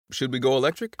Should we go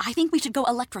electric? I think we should go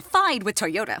electrified with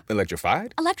Toyota.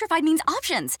 Electrified? Electrified means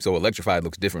options. So electrified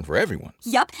looks different for everyone.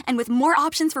 Yup, and with more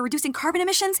options for reducing carbon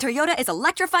emissions, Toyota is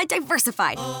electrified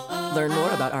diversified. Learn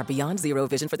more about our Beyond Zero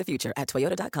vision for the future at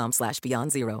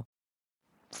toyota.com/Beyond Zero.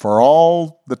 For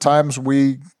all the times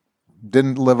we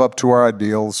didn't live up to our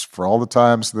ideals, for all the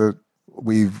times that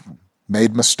we've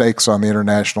made mistakes on the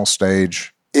international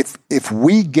stage, if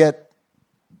we get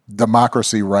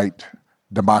democracy right,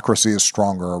 democracy is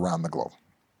stronger around the globe.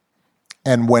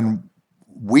 And when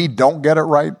we don't get it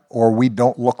right or we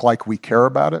don't look like we care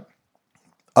about it,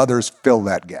 others fill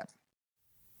that gap.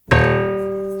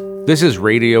 This is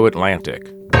Radio Atlantic.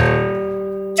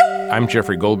 I'm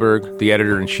Jeffrey Goldberg, the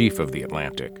editor-in-chief of The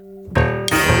Atlantic.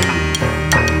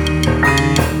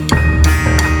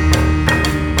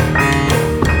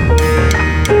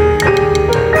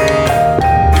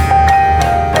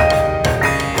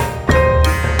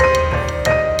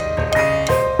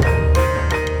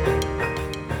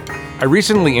 I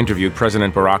recently interviewed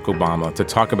President Barack Obama to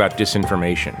talk about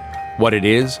disinformation, what it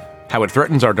is, how it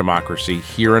threatens our democracy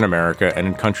here in America and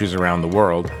in countries around the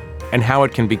world, and how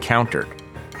it can be countered.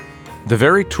 The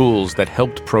very tools that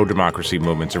helped pro-democracy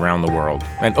movements around the world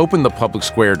and opened the public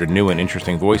square to new and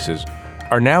interesting voices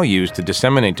are now used to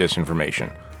disseminate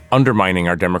disinformation, undermining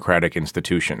our democratic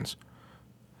institutions.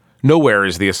 Nowhere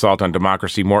is the assault on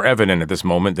democracy more evident at this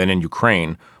moment than in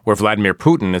Ukraine, where Vladimir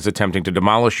Putin is attempting to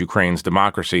demolish Ukraine's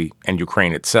democracy and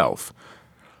Ukraine itself.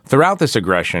 Throughout this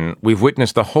aggression, we've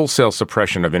witnessed the wholesale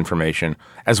suppression of information,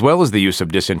 as well as the use of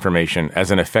disinformation as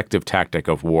an effective tactic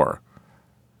of war.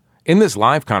 In this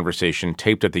live conversation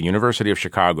taped at the University of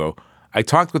Chicago, I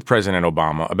talked with President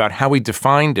Obama about how he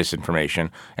defined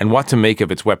disinformation and what to make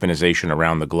of its weaponization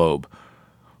around the globe.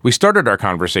 We started our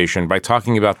conversation by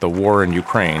talking about the war in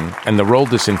Ukraine and the role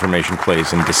disinformation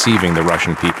plays in deceiving the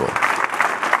Russian people.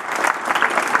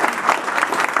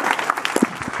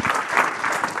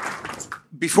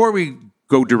 Before we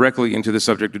go directly into the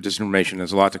subject of disinformation,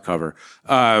 there's a lot to cover.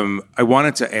 I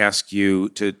wanted to ask you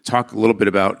to talk a little bit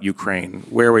about Ukraine,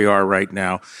 where we are right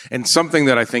now, and something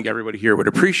that I think everybody here would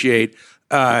appreciate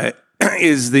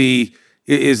is the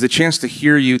chance to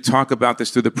hear you talk about this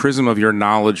through the prism of your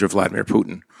knowledge of Vladimir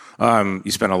Putin.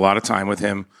 You spent a lot of time with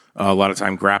him, a lot of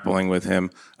time grappling with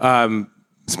him.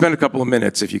 Spend a couple of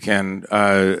minutes, if you can,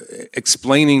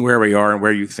 explaining where we are and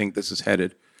where you think this is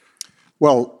headed.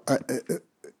 Well,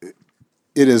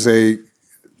 it is a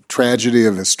tragedy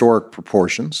of historic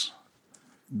proportions.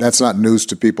 That's not news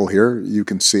to people here. You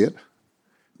can see it.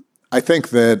 I think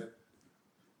that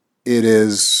it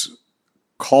is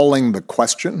calling the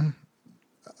question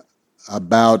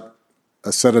about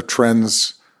a set of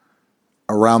trends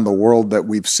around the world that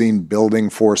we've seen building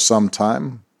for some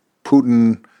time.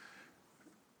 Putin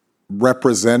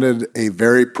represented a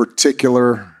very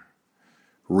particular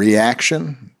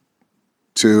reaction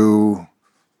to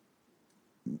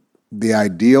the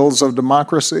ideals of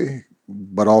democracy,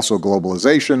 but also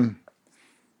globalization,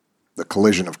 the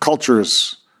collision of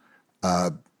cultures,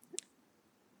 the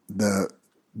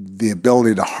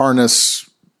ability to harness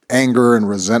anger and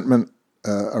resentment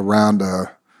around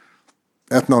a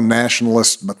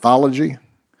ethno-nationalist mythology.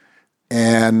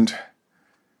 And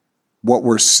what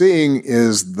we're seeing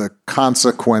is the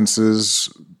consequences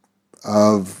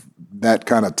of that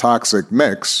kind of toxic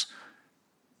mix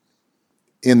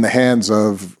in the hands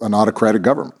of an autocratic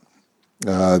government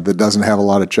that doesn't have a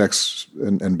lot of checks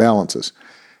and balances.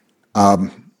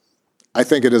 I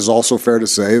think it is also fair to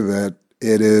say that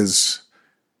it is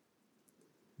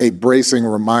a bracing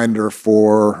reminder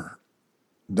for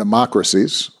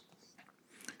democracies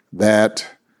that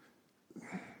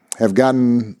had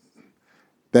gotten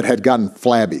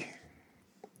flabby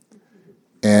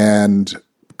and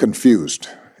confused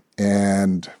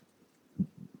and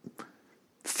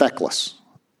feckless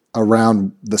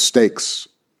around the stakes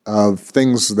of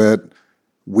things that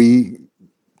we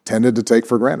tended to take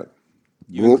for granted.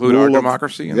 You include our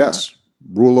democracy in that? Yes.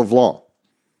 Rule of law,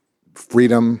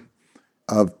 freedom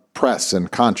of press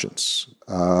and conscience,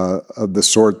 of the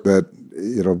sort that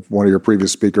one of your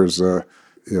previous speakers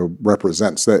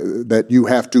represents, that you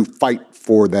have to fight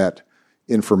for that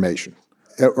information,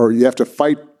 or you have to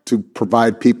fight to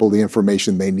provide people the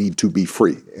information they need to be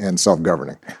free and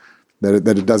self-governing,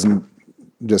 that it doesn't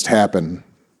just happen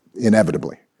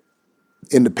inevitably.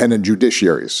 Independent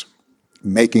judiciaries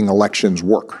making elections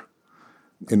work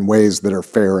in ways that are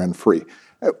fair and free.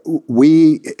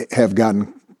 We have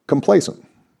gotten complacent.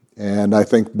 And I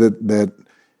think that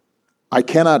I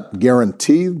cannot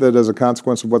guarantee that as a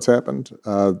consequence of what's happened,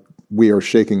 we are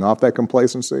shaking off that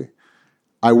complacency.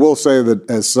 I will say that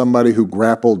as somebody who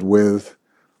grappled with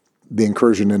the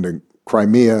incursion into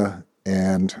Crimea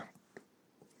and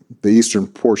the eastern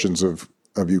portions of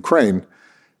Ukraine,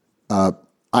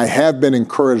 I have been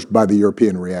encouraged by the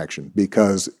European reaction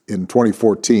because in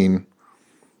 2014,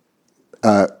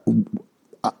 I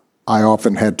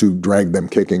often had to drag them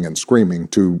kicking and screaming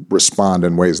to respond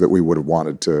in ways that we would have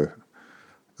wanted to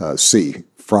see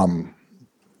from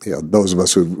those of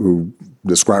us who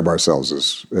describe ourselves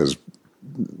as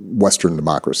Western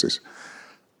democracies.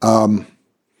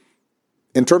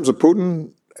 In terms of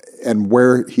Putin and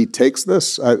where he takes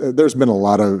this, there's been a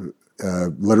lot of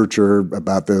literature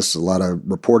about this, a lot of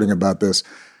reporting about this.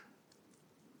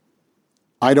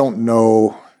 I don't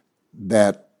know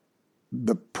that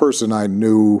the person I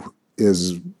knew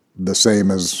is the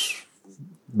same as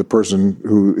the person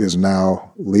who is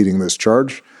now leading this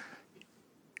charge.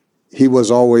 He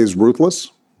was always ruthless.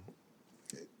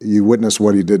 You witness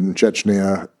what he did in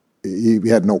Chechnya. He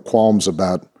had no qualms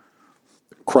about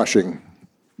crushing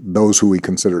those who he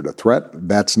considered a threat.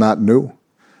 That's not new.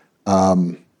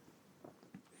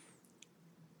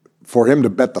 For him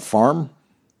to bet the farm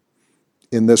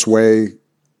in this way,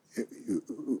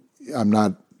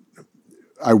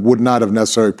 I would not have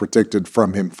necessarily predicted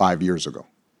from him 5 years ago.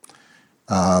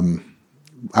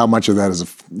 How much of that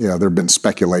is, there have been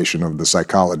speculation of the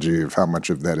psychology of how much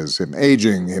of that is him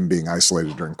aging, him being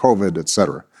isolated during COVID, et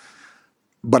cetera.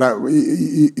 But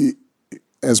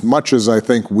as much as I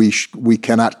think we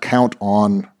cannot count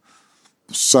on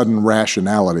sudden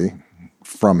rationality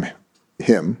from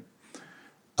him,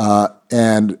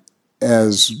 and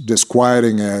as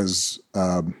disquieting as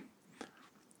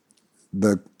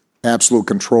the absolute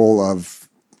control of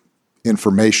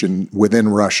information within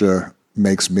Russia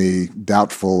makes me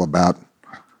doubtful about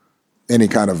any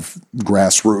kind of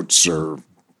grassroots or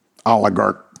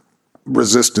oligarch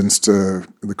resistance to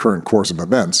the current course of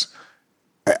events,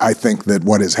 I think that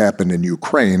what has happened in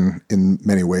Ukraine in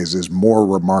many ways is more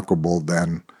remarkable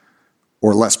than,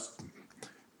 or less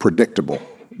predictable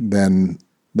than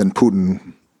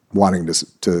Putin wanting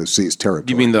to seize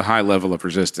territory. You mean the high level of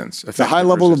resistance? The high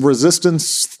level of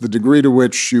resistance, the degree to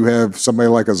which you have somebody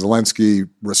like a Zelensky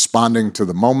responding to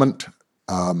the moment.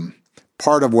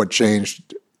 Part of what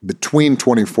changed between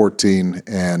 2014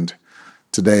 and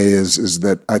today is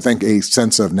that I think a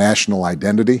sense of national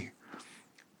identity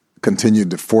continued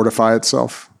to fortify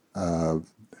itself.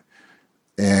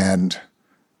 And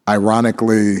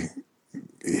ironically,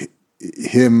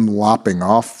 him lopping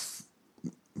off,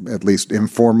 at least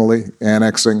informally,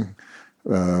 annexing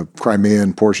Crimea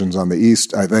and portions on the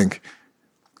east, I think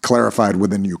clarified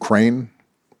within Ukraine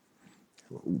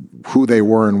who they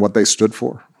were and what they stood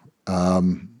for.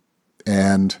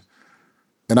 And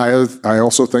I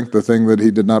also think the thing that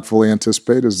he did not fully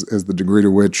anticipate is the degree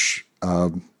to which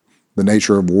the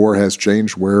nature of war has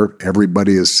changed, where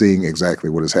everybody is seeing exactly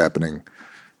what is happening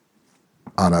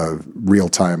on a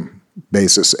real-time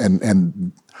basis.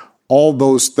 And all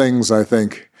those things, I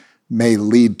think, may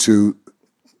lead to,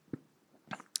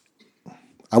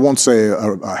 I won't say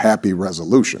a happy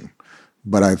resolution,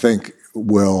 but I think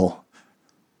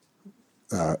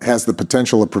has the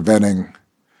potential of preventing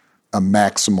a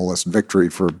maximalist victory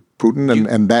for Putin,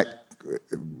 and that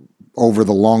over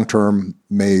the long term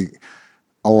may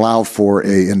allow for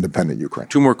a independent Ukraine.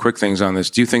 Two more quick things on this.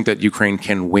 Do you think that Ukraine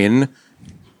can win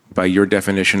by your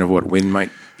definition of what win might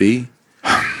be?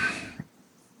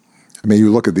 I mean,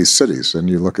 you look at these cities and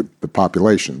you look at the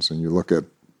populations and you look at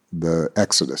the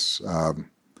exodus.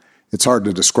 It's hard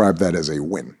to describe that as a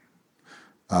win.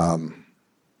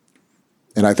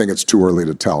 And I think it's too early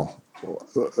to tell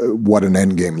what an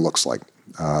end game looks like.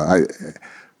 I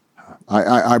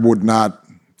would not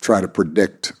try to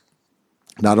predict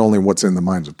not only what's in the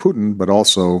minds of Putin, but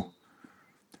also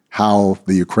how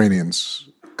the Ukrainians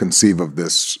conceive of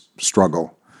this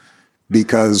struggle,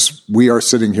 because we are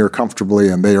sitting here comfortably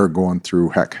and they are going through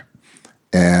heck.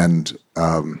 And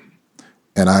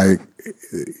I,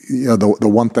 the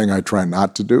one thing I try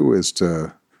not to do is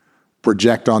to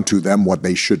project onto them what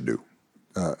they should do,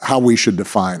 how we should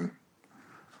define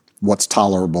what's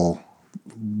tolerable,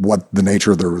 what the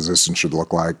nature of the resistance should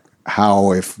look like,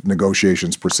 how, if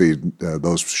negotiations proceed,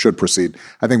 those should proceed.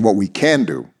 I think what we can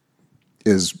do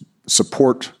is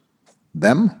support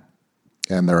them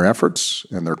and their efforts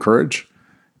and their courage.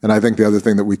 And I think the other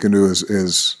thing that we can do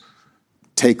is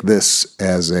take this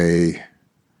as a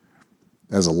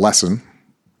lesson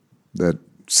that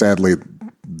sadly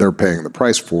they're paying the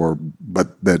price for,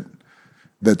 but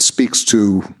that speaks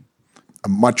to a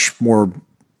much more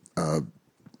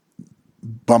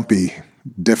bumpy,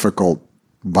 difficult,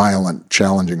 violent,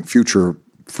 challenging future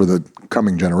for the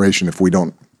coming generation if we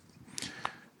don't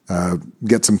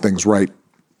get some things right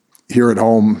here at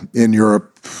home, in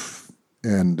Europe,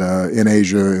 and in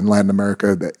Asia, in Latin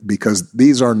America, because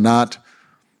these are not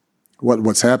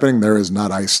what's happening there is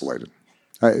not isolated.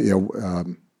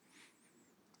 What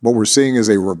we're seeing is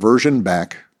a reversion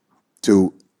back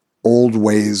to old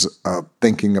ways of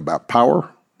thinking about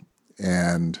power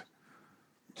and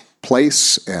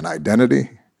place and identity.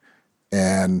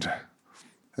 And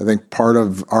I think part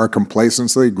of our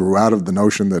complacency grew out of the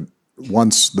notion that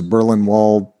once the Berlin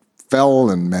Wall fell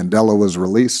and Mandela was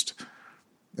released,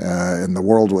 and the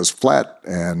world was flat,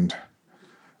 and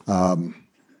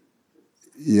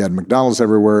you had McDonald's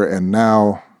everywhere, and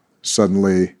now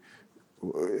suddenly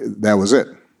that was it,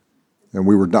 and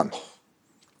we were done.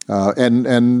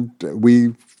 And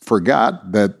we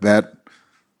forgot that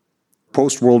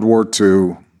post-World War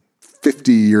II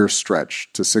 50-year stretch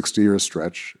to 60-year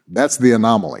stretch, that's the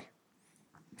anomaly,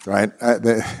 right?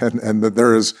 And that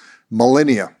there is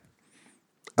millennia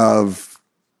of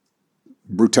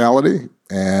brutality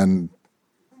and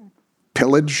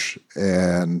pillage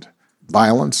and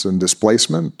violence and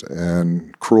displacement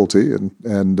and cruelty,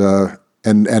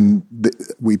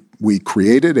 we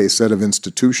created a set of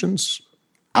institutions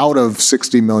out of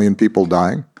 60 million people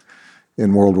dying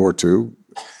in World War II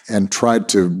and tried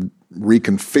to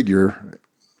reconfigure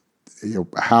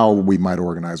how we might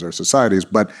organize our societies.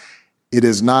 But it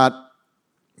is not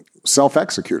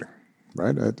self-executing,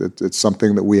 right? It's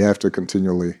something that we have to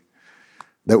continually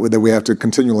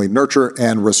nurture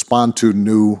and respond to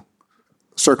new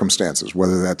circumstances,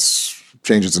 whether that's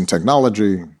changes in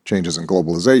technology, changes in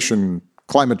globalization,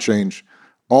 climate change.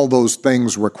 All those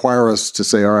things require us to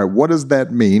say, all right, what does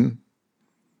that mean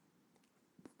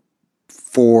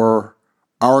for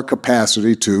our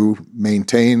capacity to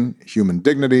maintain human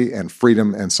dignity and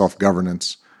freedom and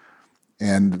self-governance?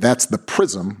 And that's the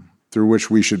prism through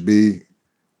which we should be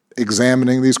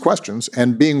examining these questions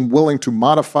and being willing to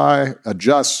modify,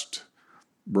 adjust,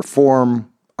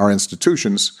 reform our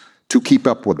institutions to keep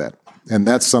up with that. And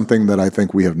that's something that I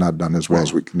think we have not done as well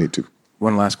as we need to.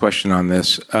 One last question on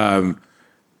this.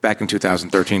 Back in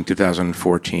 2013,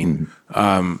 2014,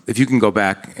 if you can go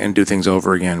back and do things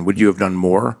over again, would you have done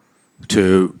more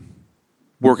to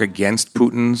work against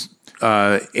Putin's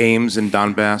aims in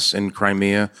Donbass and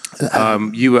Crimea? I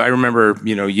remember,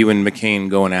 you and McCain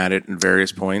going at it at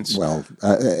various points. Well,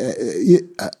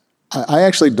 I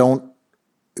actually don't,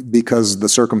 because the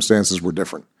circumstances were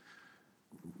different.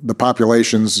 The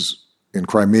populations in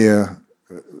Crimea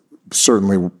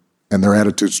certainly, and their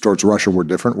attitudes towards Russia were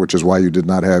different, which is why you did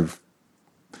not have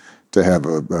to have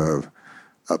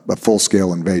a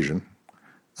full-scale invasion.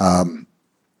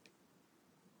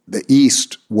 The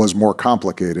East was more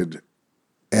complicated,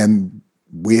 and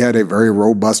we had a very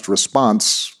robust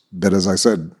response that, as I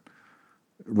said,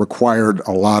 required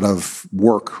a lot of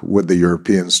work with the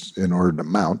Europeans in order to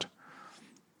mount.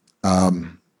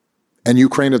 And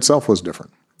Ukraine itself was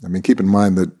different. I mean, keep in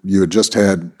mind that you had just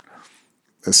had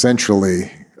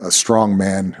essentially a strong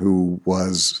man who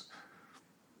was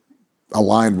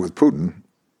aligned with Putin,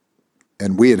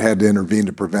 and we had to intervene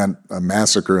to prevent a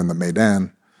massacre in the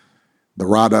Maidan. The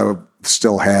Rada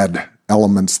still had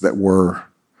elements that were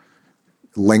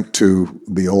linked to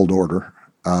the old order.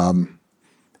 And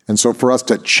so for us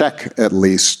to check at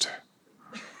least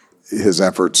his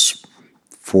efforts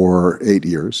for 8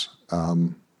 years,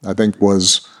 I think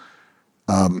was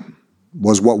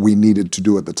what we needed to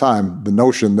do at the time. The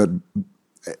notion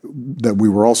that we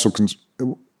were also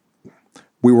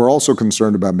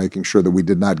concerned about making sure that we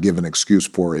did not give an excuse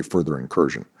for a further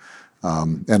incursion.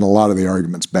 And a lot of the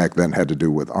arguments back then had to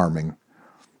do with arming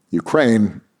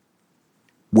Ukraine,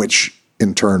 which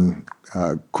in turn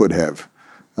could have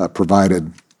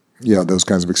provided those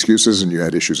kinds of excuses, and you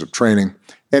had issues of training.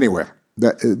 Anyway,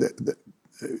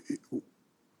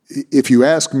 if you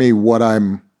ask me what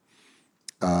I'm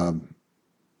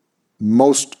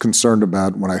most concerned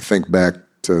about when I think back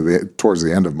towards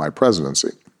the end of my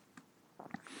presidency,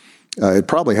 it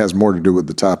probably has more to do with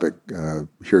the topic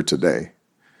here today.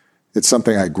 It's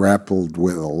something I grappled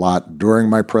with a lot during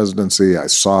my presidency. I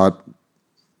saw it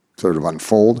sort of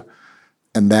unfold,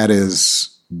 and that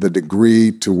is the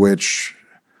degree to which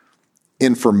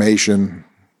information,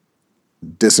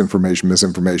 disinformation,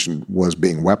 misinformation was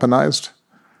being weaponized.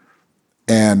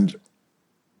 And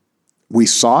we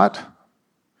saw it,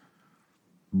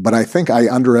 but I think I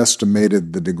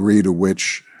underestimated the degree to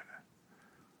which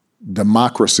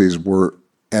democracies were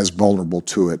as vulnerable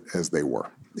to it as they were,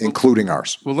 including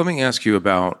ours. Well, let me ask you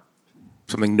about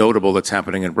something notable that's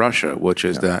happening in Russia, which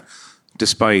is that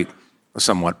despite a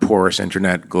somewhat porous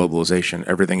internet, globalization,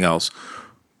 everything else,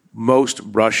 most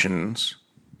Russians,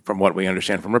 from what we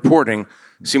understand from reporting,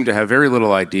 seem to have very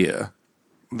little idea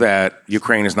that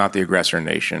Ukraine is not the aggressor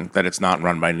nation, that it's not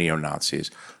run by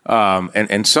neo-Nazis,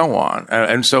 and so on.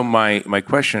 And so my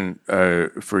question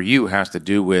for you has to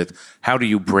do with how do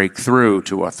you break through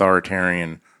to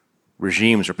authoritarian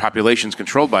regimes or populations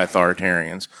controlled by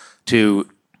authoritarians to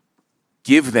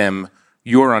give them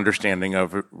your understanding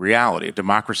of reality,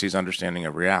 democracy's understanding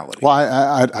of reality? Well,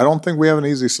 I don't think we have an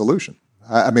easy solution.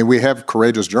 I mean, we have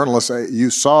courageous journalists. You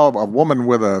saw a woman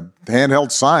with a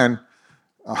handheld sign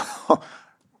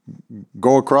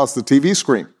go across the TV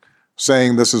screen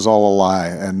saying this is all a lie,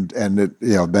 and it,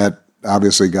 that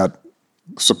obviously got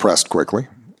suppressed quickly.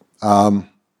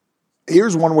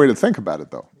 Here's one way to think about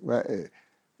it, though.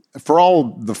 For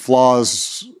all the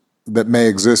flaws that may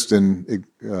exist in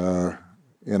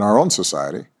our own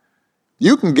society,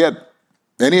 you can get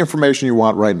any information you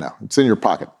want right now. It's in your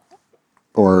pocket.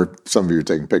 Or some of you are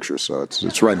taking pictures, so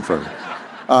it's right in front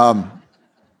of you.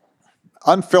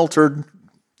 Unfiltered,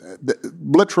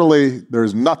 literally,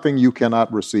 there's nothing you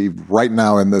cannot receive right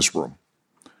now in this room.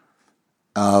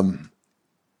 And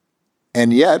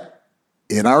yet,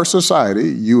 in our society,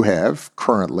 you have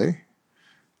currently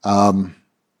roughly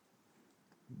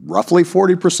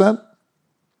 40%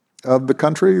 of the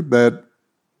country that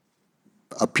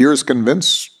appears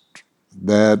convinced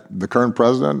that the current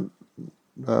president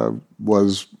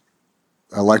was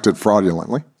elected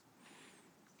fraudulently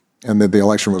and that the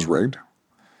election was rigged.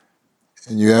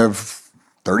 And you have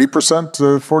 30%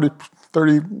 to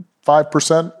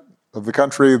 35% of the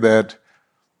country that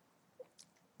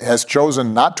has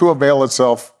chosen not to avail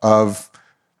itself of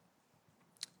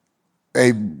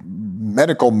a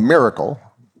medical miracle,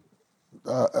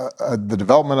 the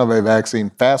development of a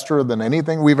vaccine faster than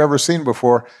anything we've ever seen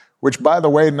before, which, by the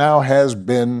way, now has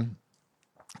been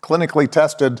clinically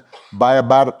tested by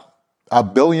about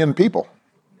 1 billion people,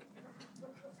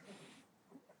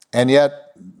 and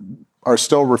yet are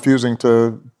still refusing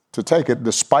to take it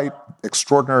despite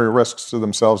extraordinary risks to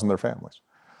themselves and their families.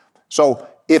 So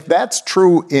if that's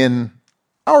true in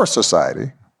our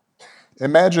society,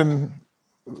 imagine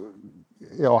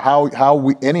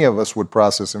how any of us would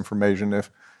process information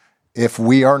if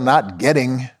we are not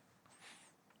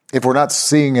if we're not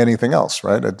seeing anything else,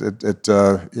 right?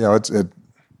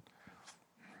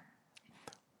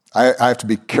 I have to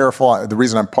be careful. The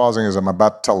reason I'm pausing is I'm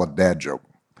about to tell a dad joke.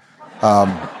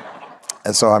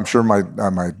 And so I'm sure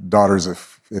my daughters,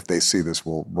 if they see this,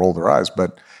 will roll their eyes.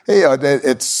 But hey,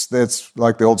 it's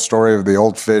like the old story of the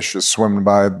old fish is swimming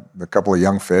by a couple of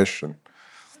young fish, and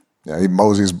he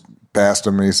moseys past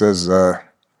him, and he says,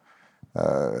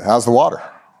 how's the water?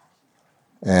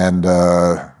 And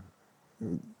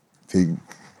he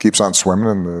keeps on swimming,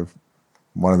 and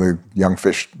one of the young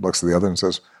fish looks at the other and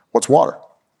says, what's water?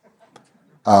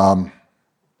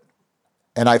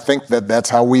 And I think that's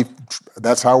how we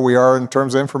are in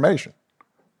terms of information,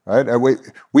 right?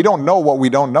 We don't know what we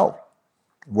don't know.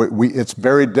 It's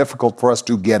very difficult for us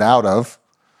to get out of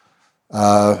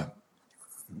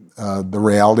the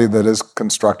reality that is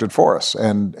constructed for us,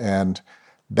 and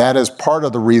that is part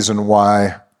of the reason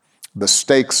why the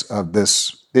stakes of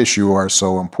this issue are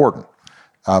so important,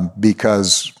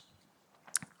 because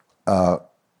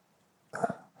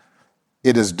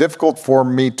it is difficult for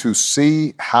me to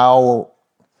see how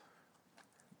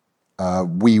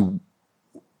we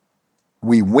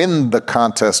win the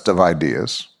contest of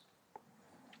ideas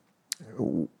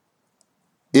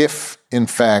if, in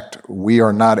fact, we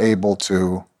are not able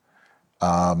to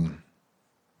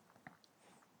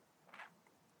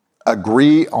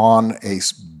agree on a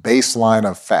baseline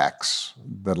of facts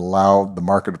that allow the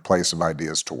marketplace of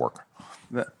ideas to work.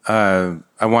 I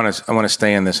want to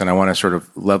stay in this, and I want to sort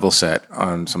of level set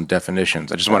on some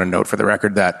definitions. I just want to note for the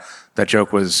record that that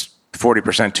joke was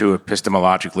 40% too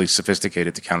epistemologically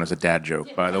sophisticated to count as a dad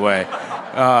joke, by the way.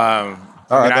 I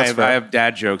have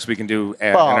dad jokes we can do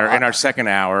in our second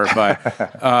hour, but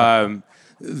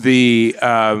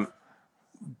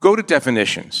go to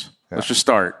definitions. Yeah. Let's just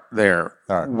start there.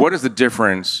 Right. What is the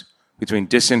difference between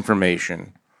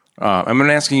disinformation? I'm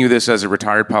asking you this as a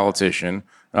retired politician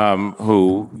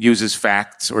who uses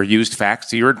facts or used facts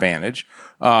to your advantage,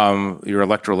 your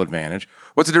electoral advantage.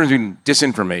 What's the difference between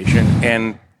disinformation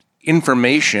and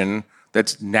information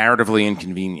that's narratively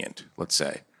inconvenient, let's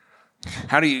say?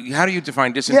 How do you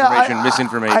define disinformation,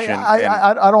 misinformation?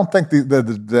 I don't think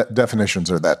the definitions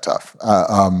are that tough.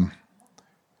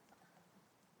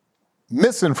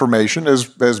 Misinformation is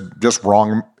just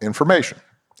wrong information,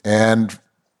 and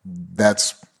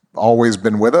that's always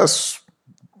been with us.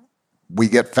 We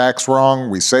get facts wrong.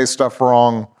 We say stuff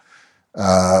wrong,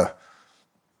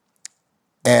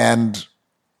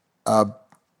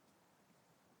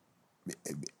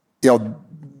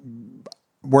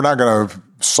 we're not going to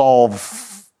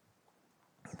solve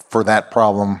for that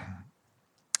problem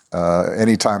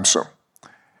anytime soon.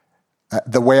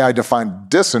 The way I define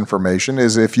disinformation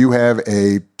is if you have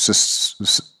a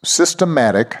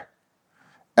systematic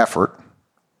effort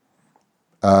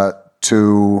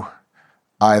to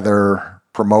either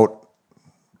promote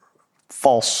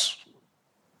false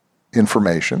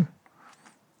information,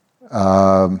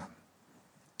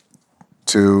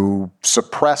 to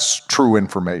suppress true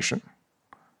information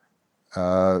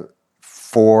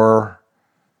for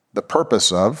the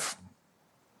purpose of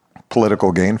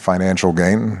political gain, financial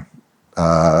gain,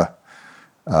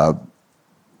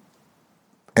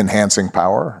 enhancing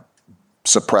power,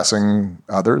 suppressing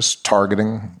others,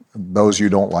 targeting those you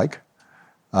don't like,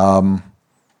 and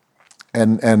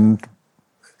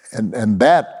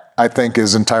that I think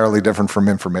is entirely different from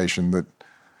information that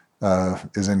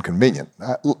is inconvenient.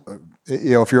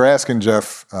 If you're asking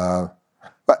Jeff,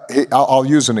 I'll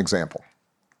use an example.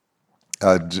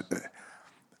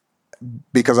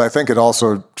 Because I think it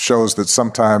also shows that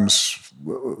sometimes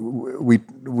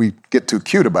we get too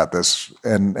cute about this,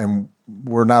 and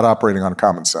we're not operating on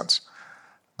common sense.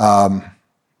 I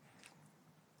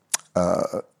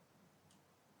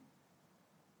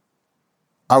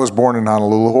was born in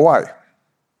Honolulu, Hawaii.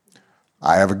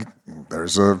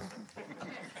 There's a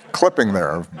clipping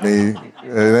there of me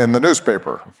in the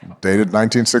newspaper, dated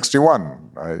 1961.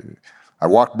 I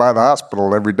walked by the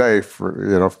hospital every day for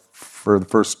the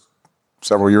first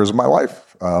several years of my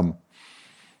life.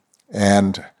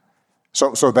 And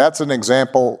so that's an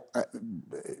example.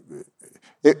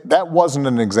 That wasn't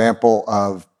an example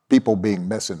of people being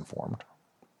misinformed,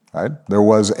 right? There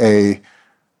was a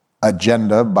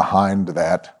agenda behind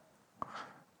that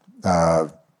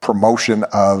promotion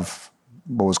of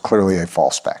what was clearly a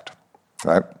false fact,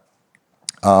 right?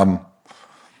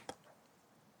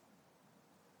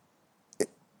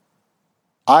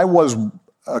 I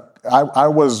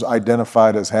was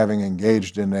identified as having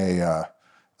engaged in a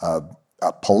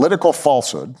political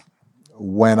falsehood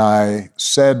when I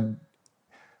said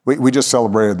we just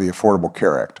celebrated the Affordable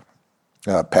Care Act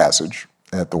passage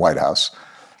at the White House.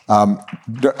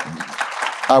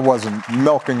 I wasn't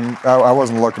looking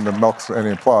to milk any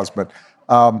applause, but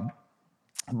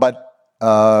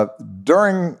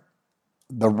during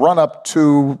the run-up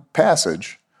to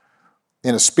passage,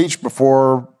 in a speech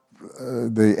before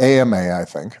the AMA, I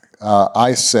think,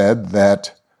 I said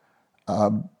that,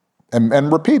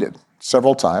 and repeated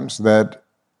several times, that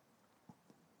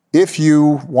if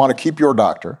you want to keep your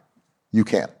doctor, you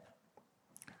can.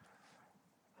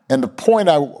 And the point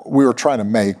we were trying to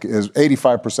make is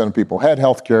 85% of people had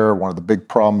health care. One of the big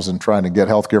problems in trying to get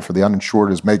health care for the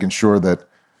uninsured is making sure that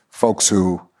folks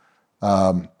who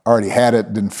already had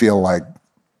it didn't feel like,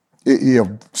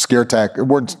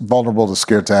 weren't vulnerable to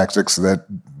scare tactics, that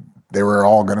they were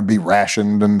all going to be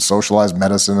rationed and socialized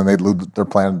medicine and they'd lose their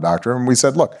plan to doctor. And we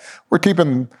said, look, we're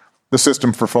keeping the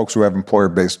system for folks who have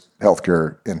employer-based health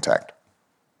care intact.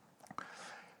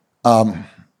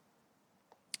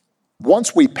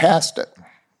 Once we passed it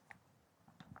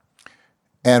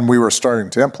and we were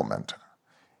starting to implement,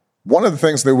 one of the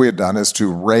things that we had done is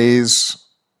to raise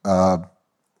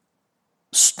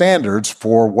standards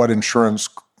for what insurance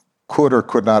could or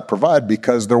could not provide,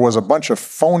 because there was a bunch of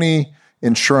phony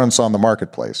insurance on the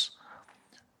marketplace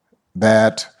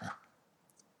that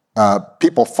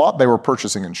people thought they were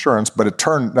purchasing insurance, but it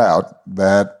turned out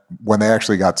that when they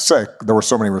actually got sick, there were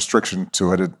so many restrictions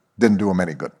to it, it didn't do them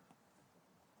any good.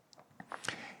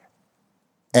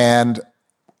 And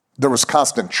there was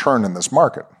constant churn in this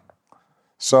market.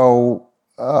 So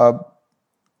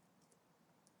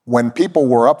when people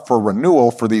were up for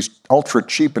renewal for these ultra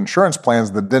cheap insurance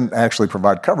plans that didn't actually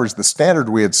provide coverage, the standard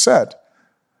we had set,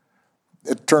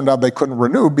 it turned out they couldn't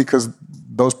renew because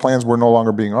those plans were no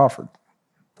longer being offered.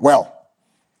 Well,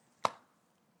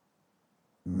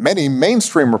 many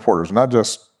mainstream reporters, not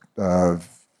just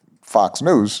Fox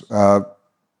News,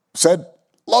 said,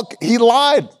 look, he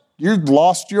lied. You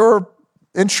lost your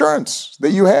insurance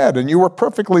that you had and you were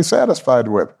perfectly satisfied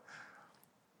with.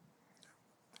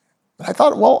 And I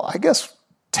thought, well, I guess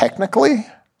technically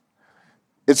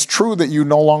it's true that you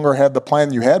no longer had the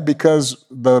plan you had, because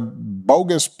the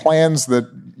bogus plans that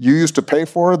you used to pay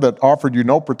for that offered you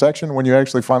no protection when you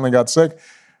actually finally got sick,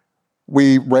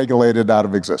 we regulated out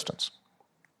of existence.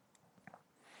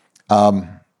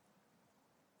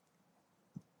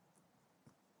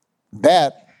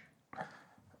 That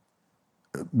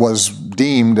was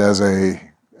deemed as I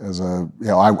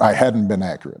hadn't been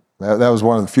accurate. That was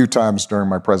one of the few times during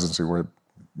my presidency where,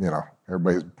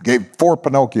 everybody gave 4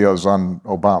 Pinocchios on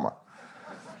Obama.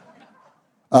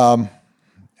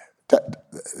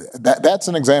 That's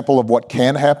an example of what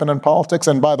can happen in politics.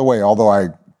 And by the way, although I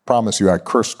promise you I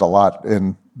cursed a lot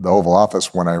in the Oval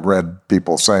Office when I read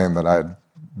people saying that I'd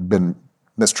been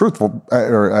mistruthful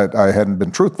or I hadn't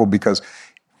been truthful, because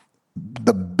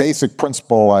the basic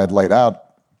principle I had laid out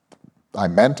I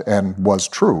meant and was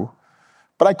true,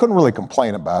 but I couldn't really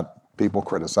complain about people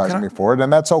criticizing me for it,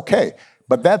 and that's okay.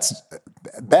 But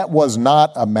that was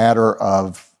not a matter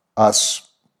of us.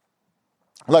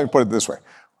 Let me put it this way.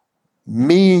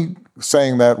 Me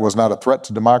saying that was not a threat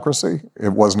to democracy.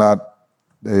 It was not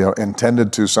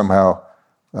intended to somehow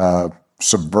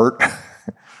subvert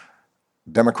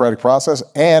democratic process.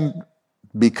 And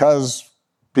because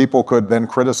people could then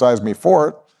criticize me for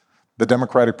it, the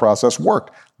democratic process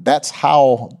worked. That's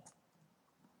how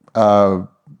the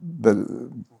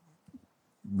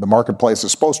marketplace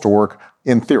is supposed to work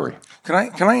in theory. Can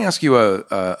I ask you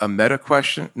a meta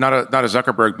question? Not a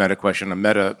Zuckerberg meta question, a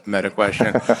meta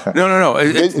question. No.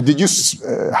 Did you?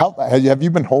 Have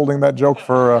you been holding that joke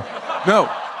for? No,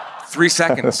 3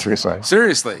 seconds. 3 seconds.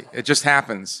 Seriously, it just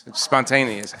happens. It's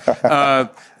spontaneous.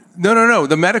 No.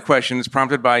 The meta question is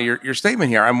prompted by your statement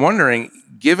here. I'm wondering,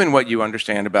 given what you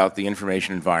understand about the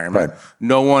information environment, right.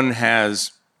 No one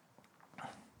has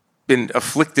been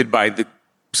afflicted by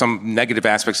some negative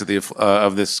aspects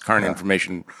of this current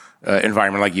information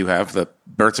environment like you have, the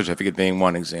birth certificate being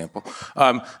one example.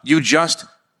 You just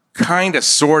kind of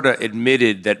sort of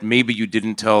admitted that maybe you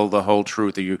didn't tell the whole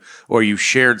truth, or you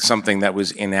shared something that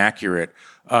was inaccurate,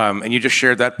 and you just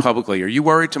shared that publicly. Are you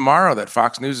worried tomorrow that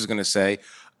Fox News is going to say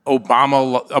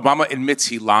Obama admits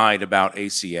he lied about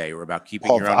ACA or about keeping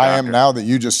your own doctor? I am now that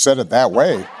you just said it that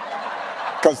way.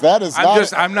 Because that is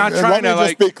I'm not trying to, let me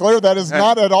just be clear, that is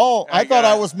not at all. I thought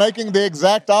I was making the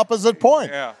exact opposite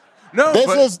point. Yeah. No,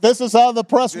 this is how the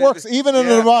press works, even in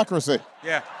a democracy.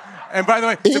 Yeah. And by the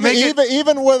way,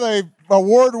 even with a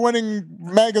award-winning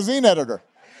magazine editor.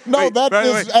 No,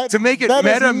 to make it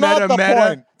meta.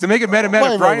 To make it meta.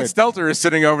 Brian Stelter is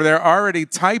sitting over there already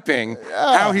typing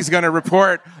how he's going to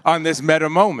report on this meta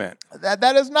moment.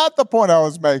 That is not the point I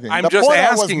was making. I'm just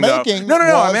asking, though. No.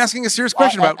 I'm asking a serious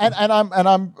question about.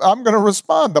 I'm going to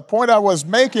respond. The point I was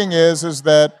making is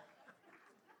that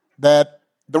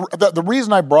the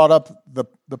reason I brought up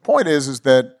the point is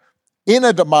that in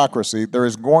a democracy there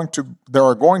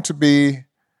are going to be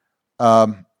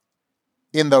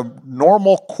in the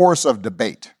normal course of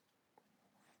debate,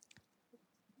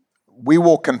 we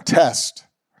will contest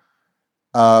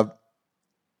what's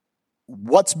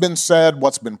been said,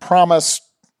 what's been promised,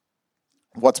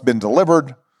 what's been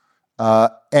delivered,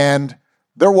 and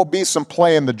there will be some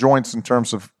play in the joints in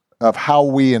terms of how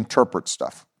we interpret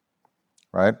stuff,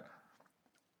 right?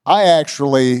 I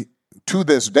actually, to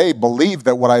this day, believe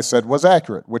that what I said was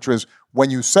accurate, which was when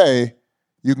you say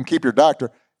you can keep your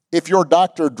doctor, if your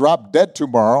doctor dropped dead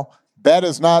tomorrow, that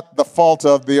is not the fault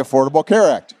of the Affordable Care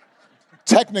Act.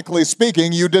 Technically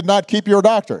speaking, you did not keep your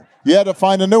doctor. You had to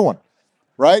find a new one,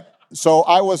 right? So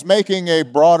I was making a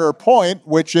broader point,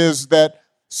 which is that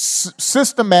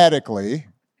systematically,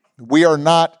 we are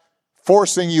not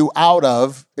forcing you out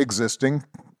of existing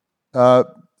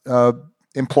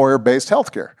employer-based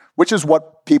healthcare, which is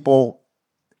what people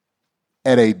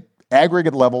at an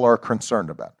aggregate level are concerned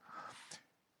about.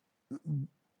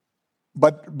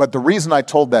 But the reason I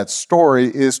told that story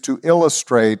is to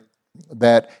illustrate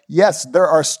that, yes, there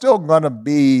are still going to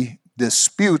be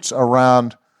disputes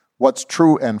around what's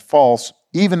true and false,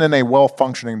 even in a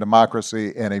well-functioning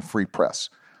democracy and a free press.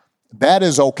 That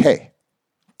is okay.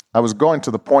 I was going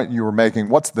to the point you were making.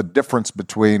 What's the difference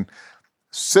between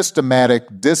systematic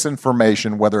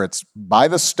disinformation, whether it's by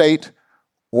the state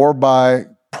or by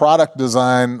product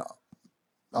design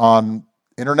on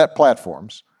internet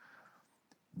platforms,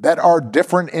 that are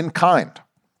different in kind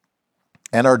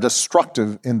and are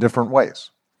destructive in different ways.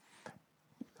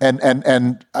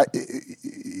 And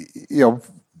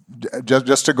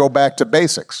just to go back to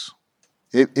basics,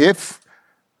 if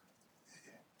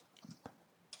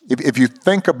you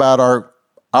think about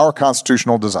our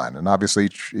constitutional design, and obviously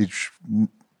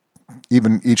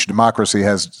each democracy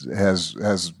has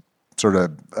sort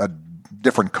of a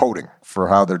different coding for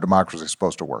how their democracy is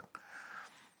supposed to work.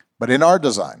 But in our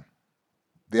design,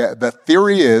 the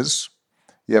theory is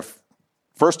you have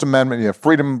First Amendment, you have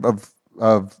freedom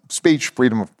of speech,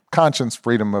 freedom of conscience,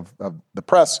 freedom of the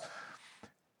press,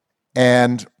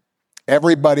 and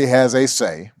everybody has a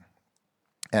say.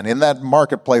 And in that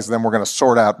marketplace, then we're going to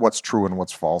sort out what's true and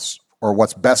what's false, or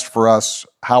what's best for us,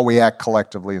 how we act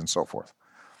collectively, and so forth.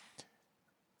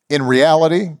 In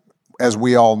reality, as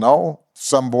we all know,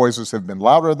 some voices have been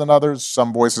louder than others,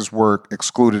 some voices were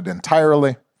excluded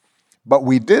entirely, but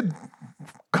we did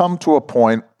come to a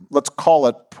point let's call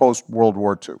it post-World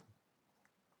War II.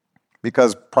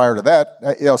 Because prior to that,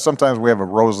 sometimes we have a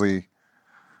rosy,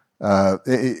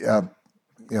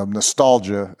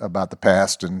 nostalgia about the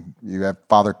past, and you have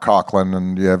Father Coughlin,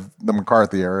 and you have the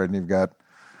McCarthy era, and you've got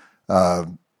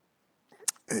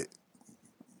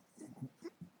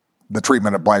the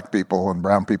treatment of black people and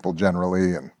brown people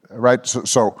generally, and right.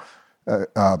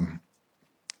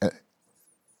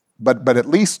 But at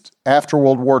least after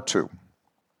World War II,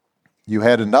 you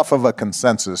had enough of a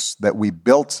consensus that we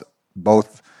built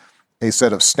both a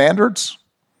set of standards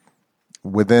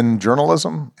within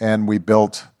journalism, and we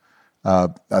built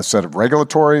a set of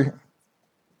regulatory,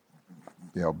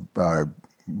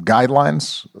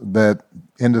 guidelines that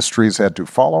industries had to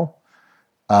follow.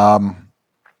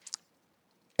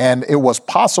 And it was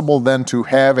possible then to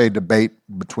have a debate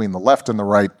between the left and the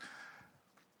right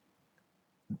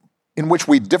in which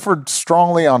we differed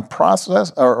strongly on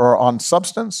process or on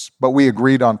substance, but we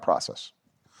agreed on process.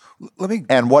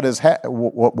 And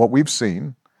what we've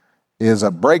seen is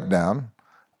a breakdown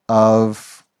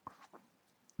of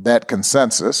that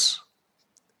consensus,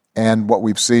 and what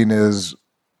we've seen is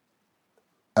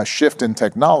a shift in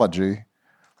technology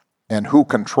and who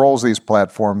controls these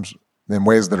platforms in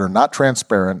ways that are not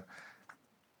transparent,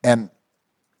 and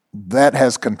that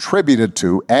has contributed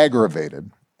to,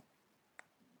 aggravated,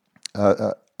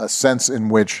 a sense in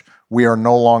which we are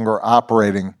no longer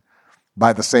operating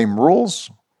by the same rules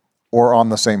or on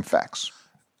the same facts.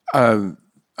 I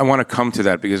want to come to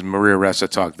that because Maria Ressa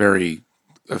talked very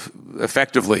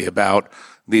effectively about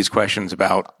these questions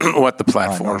about what the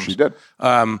platforms. I know she did.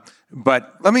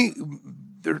 But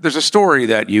there's a story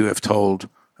that you have told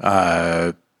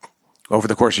over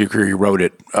the course of your career. You wrote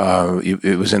it.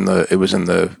 It was in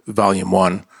the volume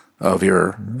 1 of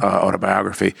your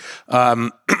autobiography.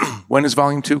 When is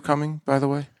volume 2 coming, by the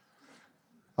way?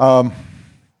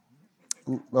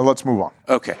 Let's move on.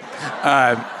 Okay.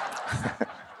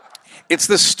 It's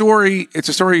the story. It's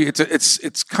a story.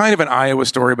 It's kind of an Iowa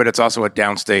story, but it's also a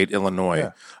downstate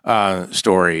Illinois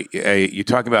story. You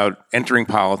talk about entering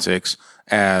politics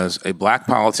as a black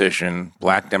politician,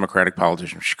 black Democratic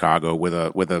politician from Chicago with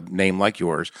a name like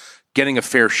yours, getting a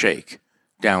fair shake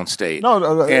downstate.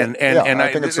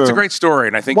 I think it's a great story,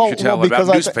 and I think you should tell about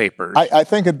newspapers. I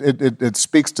think it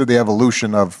speaks to the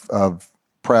evolution of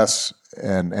press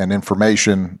and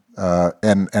information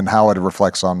and how it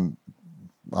reflects on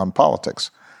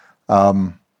politics.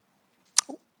 And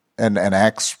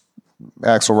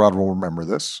Axelrod will remember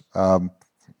this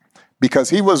because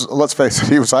he was, let's face it,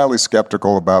 he was highly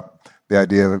skeptical about the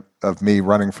idea of me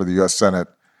running for the U.S. Senate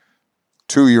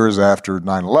 2 years after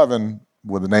 9/11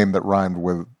 with a name that rhymed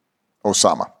with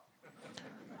Osama.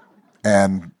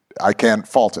 And I can't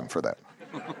fault him for that.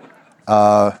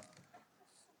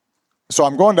 So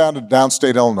I'm going down to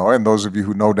downstate Illinois, and those of you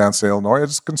who know downstate Illinois,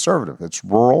 it's conservative. It's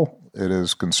rural. It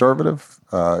is conservative.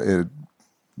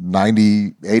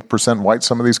 98% white,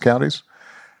 some of these counties.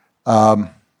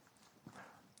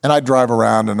 And I drive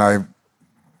around, and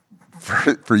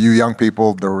for you young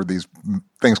people, there were these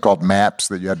things called maps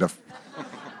that you had to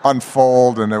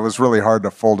unfold, and it was really hard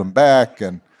to fold them back.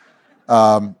 And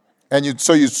you'd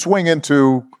swing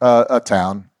into a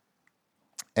town,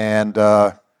 and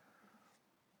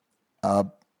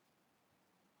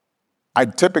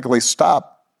I'd typically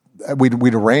stop.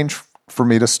 We'd arrange for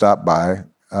me to stop by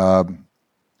the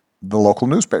local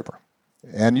newspaper,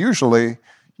 and usually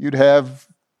you'd have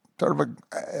sort of a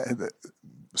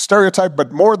stereotype,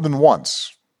 but more than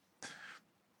once: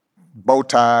 bow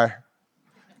tie,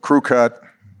 crew cut,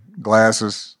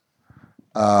 glasses.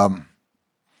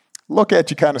 Look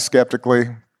at you kind of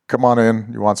skeptically. Come on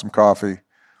in. You want some coffee?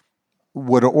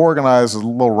 Would organize a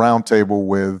little round table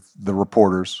with the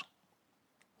reporters.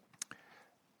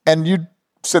 And you'd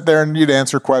sit there and you'd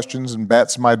answer questions and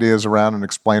bat some ideas around and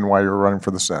explain why you're running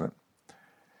for the Senate.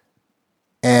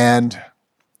 And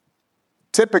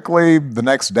typically the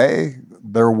next day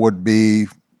there would be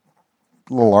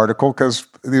a little article, because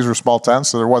these were small towns,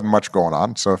 so there wasn't much going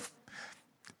on. So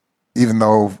even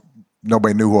though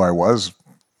nobody knew who I was,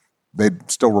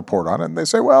 they'd still report on it. And they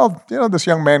say, well, this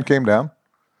young man came down.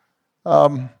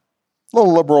 A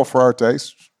little liberal for our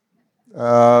taste.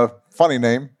 Funny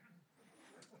name.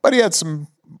 But he had some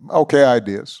okay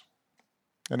ideas.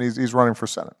 And he's running for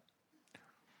Senate.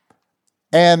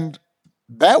 And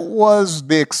that was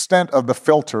the extent of the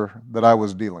filter that I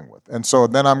was dealing with. And so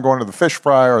then I'm going to the fish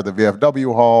fry or the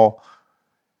VFW hall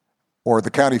or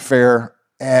the county fair,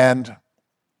 and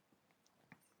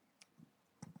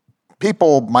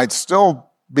people might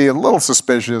still be a little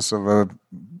suspicious of a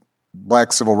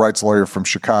black civil rights lawyer from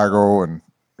Chicago and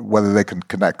whether they can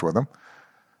connect with him.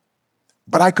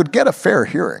 But I could get a fair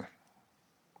hearing.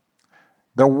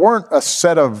 There weren't a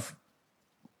set of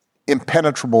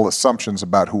impenetrable assumptions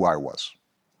about who I was.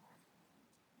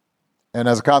 And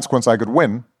as a consequence, I could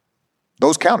win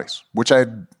those counties, which I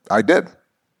did.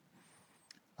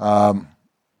 And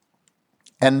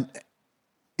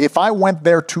if I went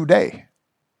there today,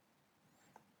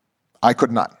 I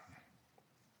could not.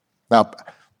 Now,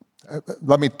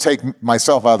 let me take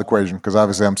myself out of the equation, because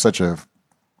obviously I'm such an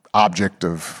object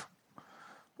of,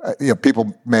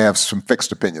 people may have some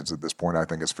fixed opinions at this point, I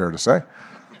think it's fair to say.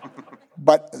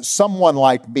 But someone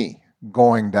like me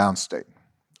going downstate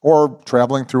or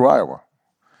traveling through Iowa,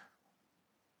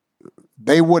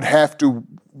 they would have to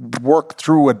work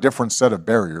through a different set of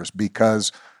barriers,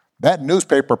 because that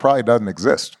newspaper probably doesn't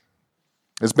exist.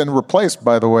 It's been replaced,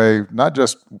 by the way, not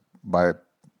just by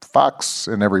Fox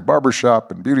in every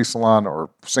barbershop and beauty salon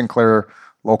or Sinclair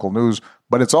local news,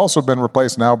 but it's also been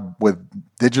replaced now with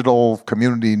digital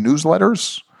community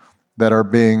newsletters that are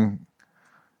being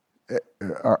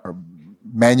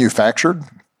manufactured,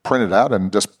 printed out,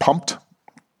 and just pumped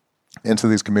into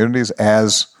these communities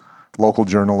as local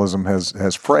journalism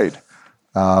has frayed.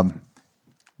 And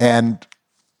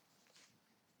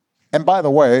by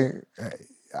the way,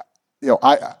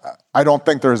 I don't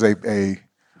think there's an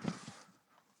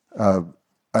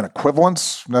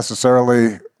equivalence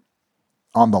necessarily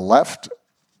on the left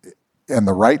and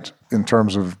the right in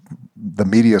terms of the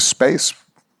media space,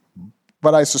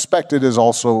 but I suspect it is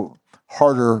also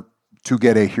harder to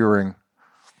get a hearing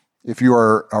if you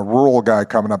are a rural guy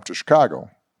coming up to Chicago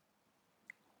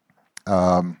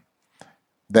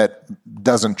that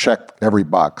doesn't check every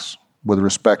box with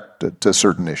respect to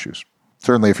certain issues.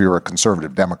 Certainly if you're a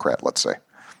conservative Democrat, let's say,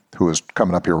 who is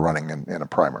coming up here running in a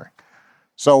primary.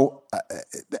 So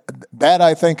that,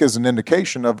 I think, is an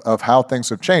indication of how things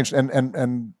have changed.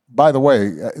 And by the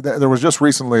way, there was just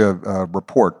recently a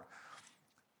report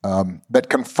that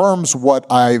confirms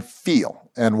what I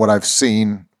feel and what I've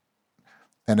seen,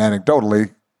 and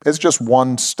anecdotally, it's just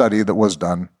one study that was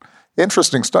done.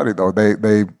 Interesting study, though.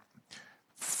 They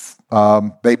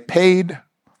paid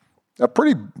a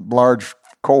pretty large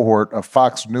cohort of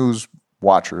Fox News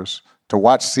watchers to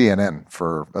watch CNN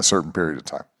for a certain period of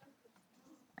time.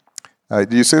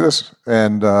 Do you see this?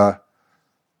 And it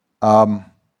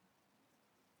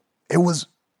was,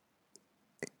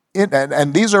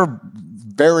 and these are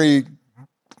very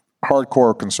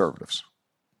hardcore conservatives,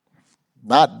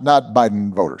 not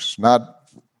Biden voters, not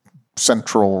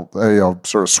central,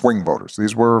 sort of swing voters.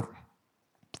 These were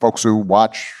folks who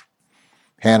watch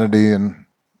Hannity and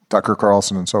Tucker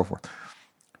Carlson and so forth.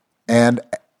 And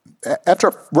after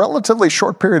a relatively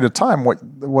short period of time,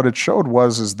 what it showed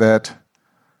is that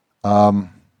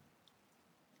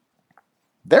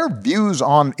their views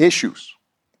on issues,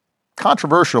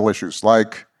 controversial issues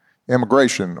like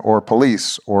immigration or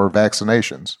police or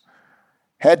vaccinations,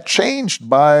 had changed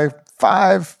by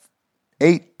 5,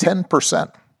 8,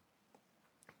 10%.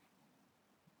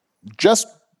 Just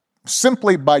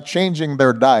simply by changing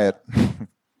their diet.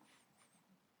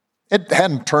 It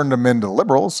hadn't turned them into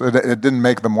liberals. It didn't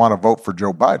make them want to vote for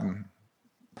Joe Biden.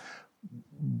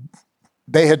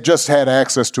 They had just had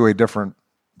access to a different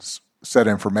set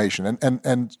of information.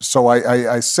 And so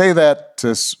I say that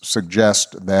to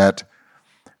suggest that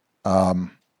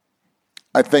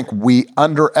I think we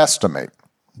underestimate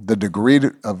the degree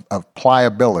of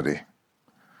pliability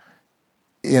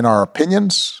in our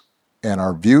opinions and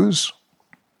our views.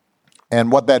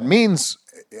 And what that means,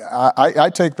 I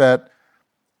take that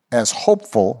as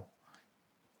hopeful,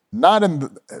 not in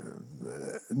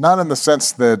the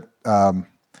sense that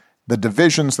the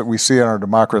divisions that we see in our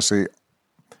democracy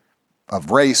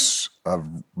of race,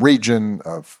 of region,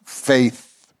 of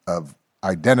faith, of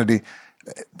identity,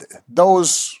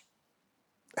 those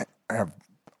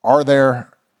are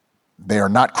there. They are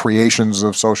not creations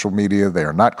of social media. They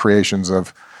are not creations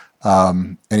of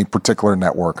any particular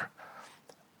network.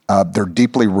 They're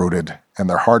deeply rooted and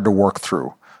they're hard to work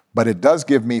through. But it does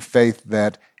give me faith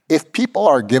that if people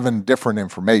are given different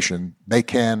information, they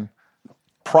can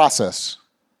process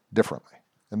differently.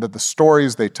 And that the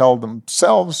stories they tell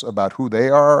themselves about who they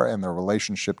are and their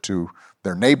relationship to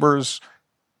their neighbors,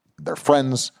 their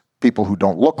friends, people who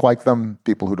don't look like them,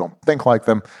 people who don't think like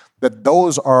them, that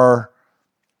those are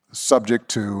subject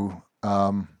to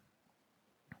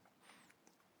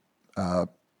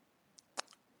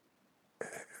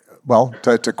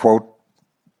to quote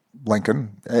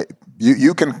Lincoln,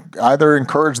 you can either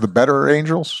encourage the better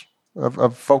angels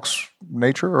of folks'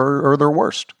 nature or their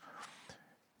worst.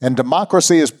 And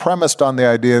democracy is premised on the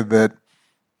idea that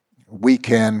we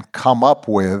can come up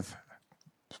with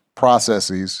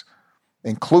processes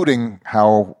including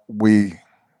how we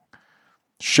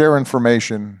share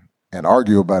information and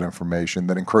argue about information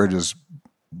that encourages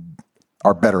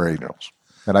our better angels.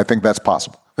 And I think that's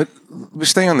possible. But we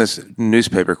stay on this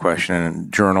newspaper question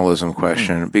and journalism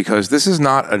question because this is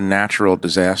not a natural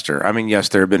disaster. I mean, yes,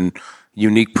 there have been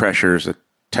unique pressures that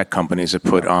tech companies have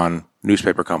put on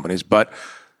newspaper companies, but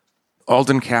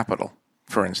Alden Capital,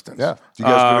 for instance. Yeah.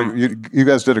 You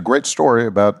guys did a great story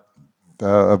about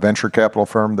a venture capital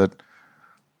firm that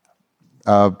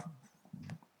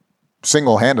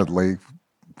single-handedly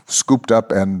scooped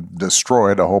up and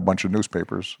destroyed a whole bunch of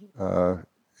newspapers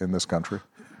in this country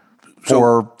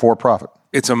for profit.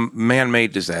 It's a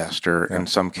man-made disaster in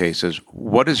some cases.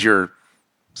 What is your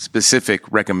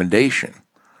specific recommendation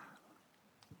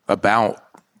about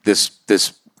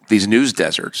these news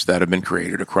deserts that have been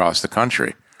created across the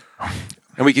country?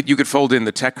 And you could fold in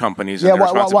the tech companies and their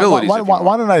responsibilities.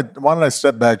 Why don't I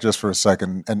step back just for a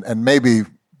second and maybe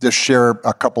just share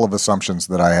a couple of assumptions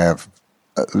that I have,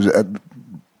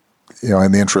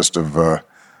 in the interest of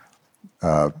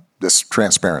this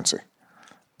transparency.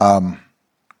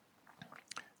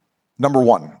 Number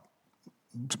one,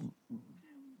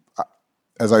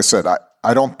 as I said,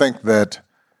 I don't think that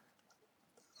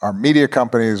our media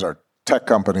companies, our tech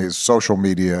companies, social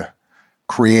media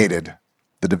created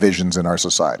the divisions in our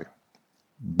society.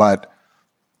 But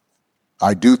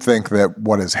I do think that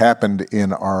what has happened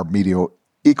in our media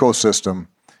ecosystem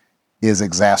is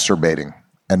exacerbating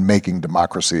and making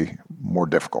democracy more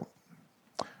difficult.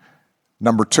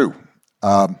 Number two,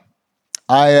 I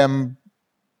am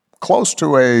close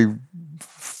to a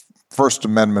First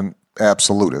Amendment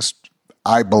absolutist.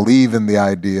 I believe in the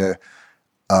idea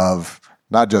of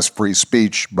not just free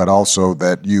speech, but also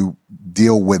that you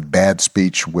deal with bad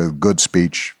speech with good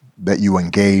speech, that you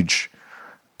engage,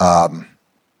 that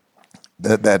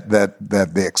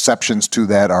the exceptions to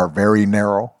that are very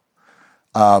narrow,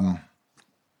 and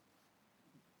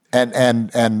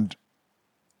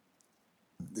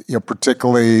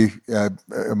particularly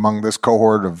among this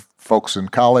cohort of folks in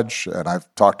college, and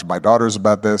I've talked to my daughters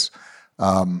about this.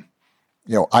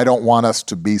 I don't want us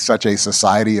to be such a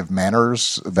society of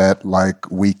manners that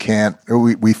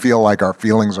we feel like our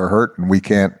feelings are hurt and we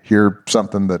can't hear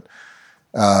something that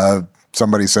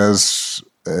somebody says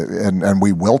and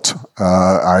we wilt.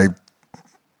 I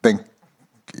think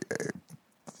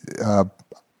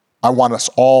I want us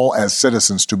all as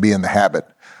citizens to be in the habit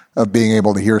of being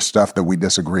able to hear stuff that we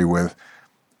disagree with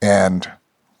and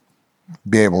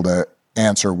be able to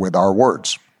answer with our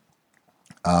words.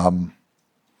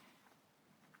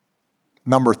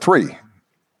 Number three,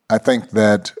 I think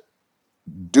that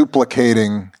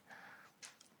duplicating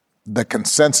the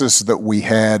consensus that we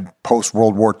had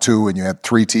post-World War II, and you had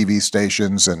 3 TV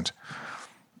stations and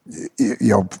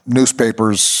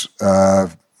newspapers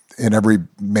in every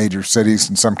major cities,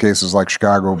 in some cases like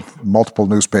Chicago, multiple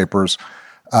newspapers,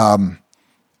 and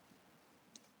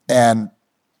an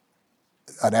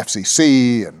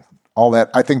FCC and all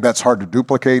that. I think that's hard to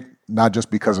duplicate, not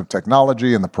just because of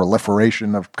technology and the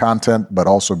proliferation of content, but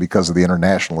also because of the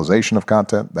internationalization of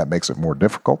content. That makes it more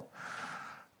difficult.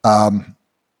 And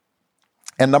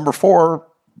number four,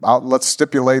 let's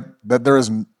stipulate that there is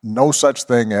no such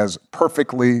thing as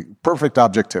perfect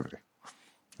objectivity.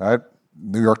 Right?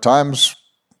 New York Times,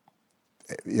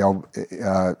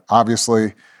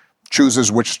 obviously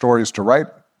chooses which stories to write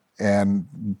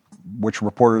and which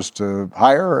reporters to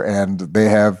hire, and they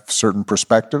have certain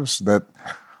perspectives that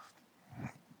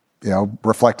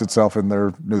reflect itself in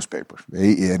their newspaper,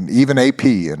 and even AP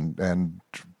and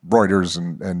Reuters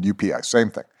and UPI, same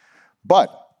thing.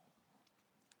 But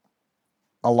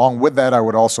along with that, I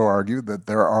would also argue that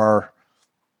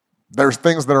there's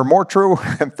things that are more true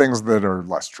and things that are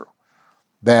less true.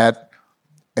 That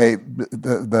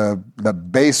the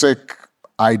basic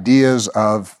ideas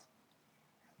of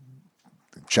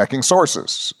checking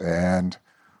sources and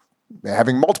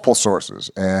having multiple sources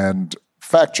and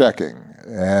fact checking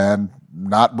and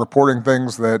not reporting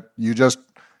things that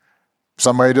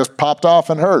somebody just popped off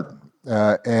and heard,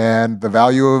 and the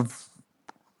value of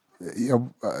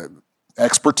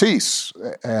expertise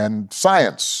and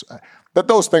science, that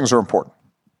those things are important,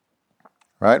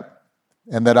 right?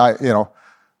 And that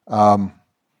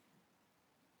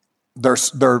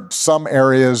there are some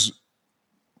areas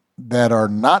that are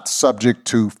not subject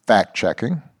to fact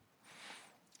checking,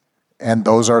 and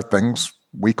those are things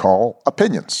we call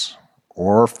opinions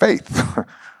or faith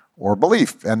or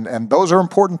belief, and those are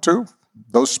important too.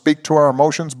 Those speak to our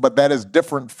emotions, but that is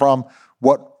different from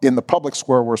what in the public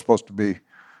square we're supposed to be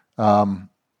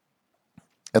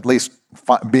at least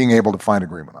being able to find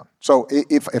agreement on. So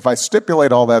if I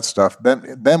stipulate all that stuff,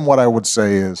 then what I would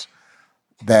say is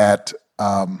that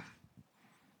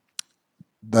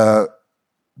the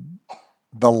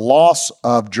loss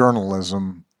of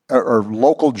journalism or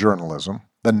local journalism,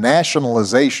 the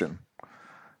nationalization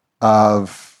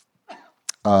of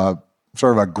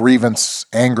sort of a grievance,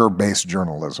 anger-based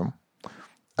journalism,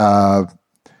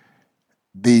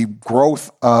 the growth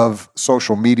of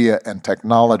social media and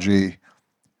technology,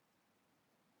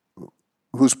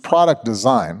 whose product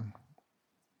design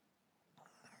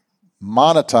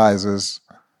monetizes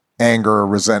anger,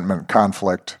 resentment,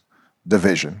 conflict,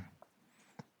 division,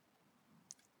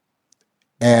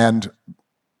 and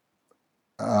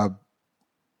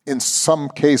in some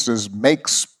cases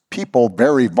makes people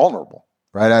very vulnerable,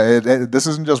 right? This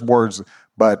isn't just words,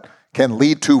 but can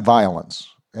lead to violence.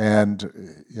 And,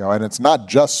 and it's not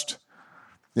just,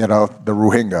 the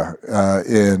Rohingya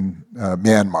in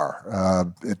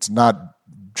Myanmar. It's not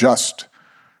just,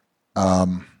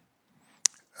 in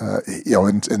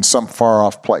some far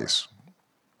off place,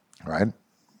 right?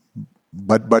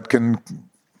 But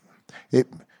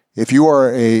if you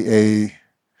are a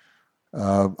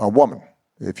woman,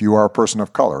 if you are a person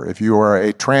of color, if you are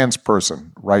a trans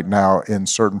person right now in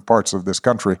certain parts of this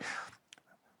country,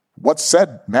 what's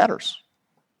said matters.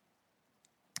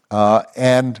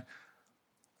 And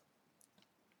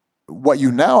what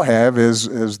you now have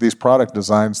is these product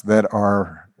designs that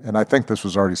are, and I think this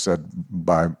was already said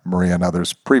by Maria and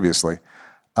others previously,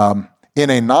 in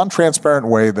a non-transparent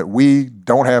way that we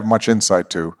don't have much insight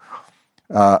to,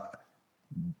 a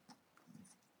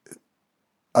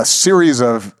series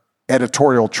of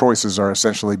editorial choices are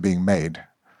essentially being made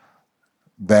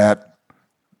that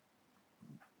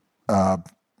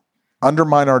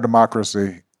undermine our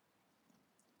democracy,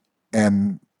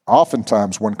 and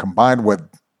oftentimes when combined with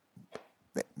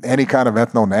any kind of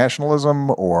ethno-nationalism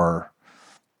or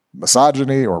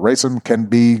misogyny or racism can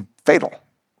be fatal.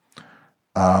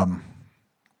 And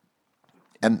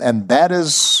that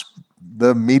is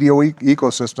the media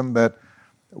ecosystem that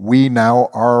we now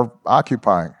are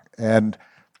occupying. And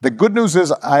the good news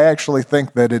is I actually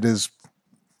think that it is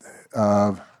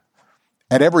at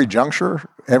every juncture,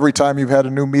 every time you've had a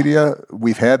new media,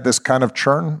 we've had this kind of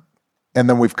churn, and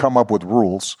then we've come up with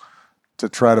rules to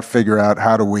try to figure out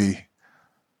how do we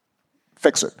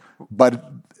fix it. But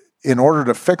in order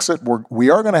to fix it, we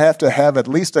are going to have at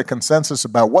least a consensus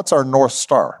about what's our North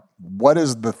Star. What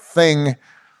is the thing,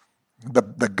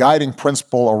 the guiding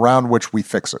principle around which we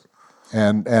fix it?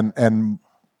 And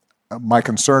my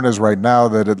concern is right now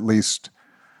that at least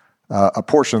a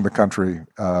portion of the country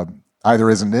either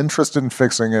isn't interested in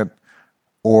fixing it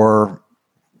or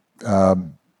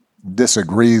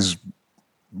disagrees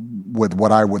with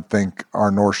what I would think our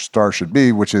North Star should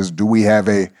be, which is, do we have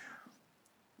a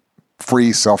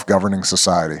free, self-governing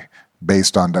society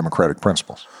based on democratic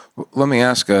principles? Let me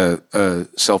ask a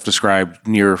self-described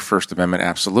near First Amendment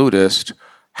absolutist,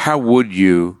 how would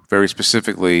you very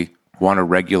specifically want to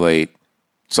regulate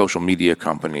social media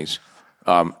companies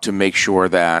to make sure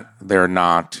that they're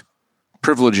not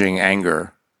privileging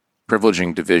anger,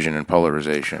 privileging division and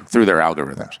polarization through their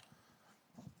algorithms?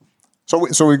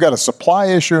 So we've got a supply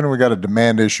issue and we've got a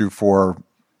demand issue for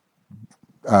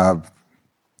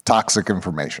toxic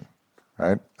information,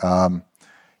 right?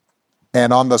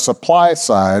 And on the supply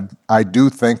side, I do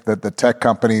think that the tech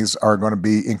companies are going to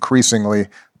be increasingly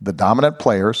the dominant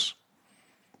players.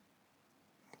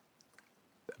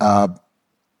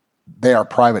 They are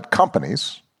private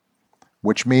companies,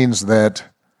 which means that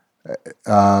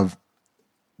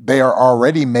they are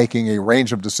already making a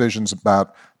range of decisions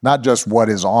about not just what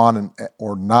is on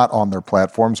or not on their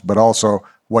platforms, but also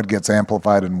what gets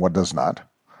amplified and what does not.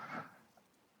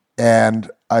 And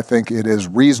I think it is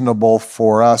reasonable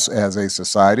for us as a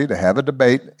society to have a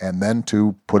debate and then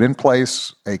to put in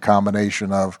place a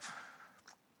combination of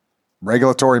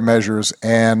regulatory measures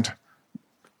and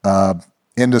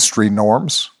industry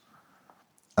norms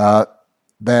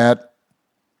that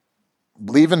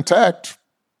leave intact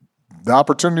the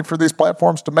opportunity for these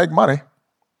platforms to make money,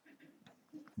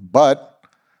 but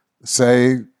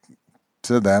say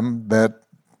to them that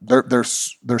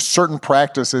there's certain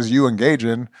practices you engage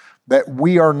in that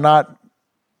we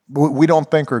don't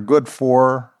think are good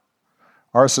for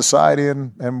our society,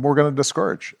 and we're going to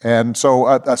discourage. And so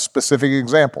a specific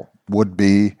example would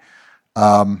be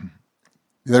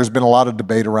there's been a lot of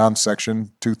debate around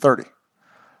Section 230.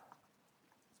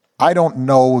 I don't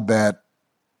know that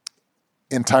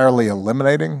entirely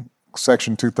eliminating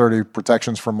Section 230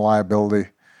 protections from liability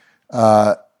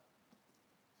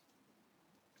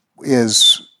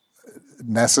is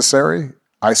necessary.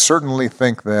 I certainly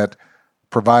think that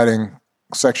providing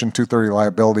Section 230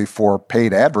 liability for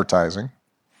paid advertising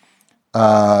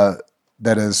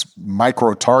that is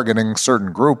micro-targeting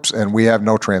certain groups and we have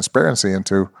no transparency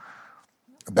into,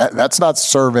 that's not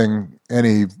serving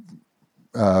any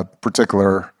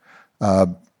particular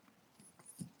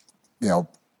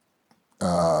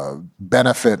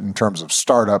benefit in terms of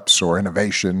startups or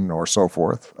innovation or so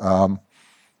forth.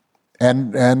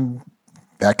 And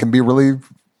that can be really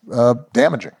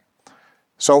damaging.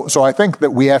 So I think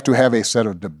that we have to have a set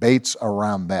of debates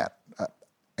around that.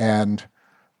 And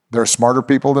there are smarter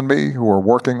people than me who are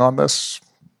working on this.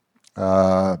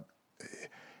 The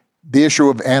issue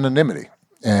of anonymity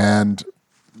and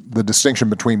the distinction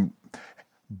between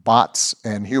bots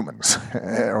and humans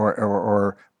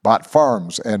or bot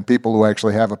farms and people who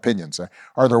actually have opinions.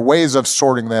 Are there ways of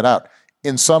sorting that out?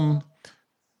 In some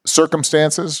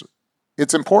circumstances,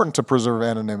 it's important to preserve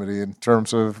anonymity in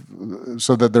terms of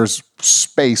so that there's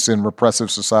space in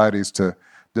repressive societies to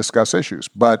discuss issues.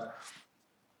 But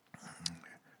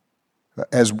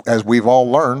as we've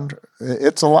all learned,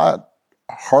 it's a lot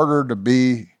harder to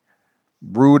be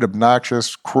rude,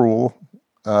 obnoxious, cruel,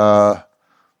 or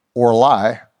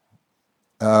lie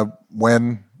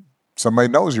when somebody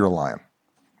knows you're lying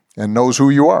and knows who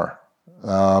you are.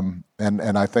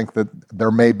 And I think that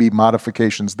there may be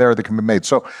modifications there that can be made.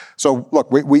 So look,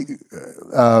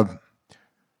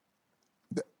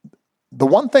 the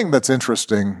one thing that's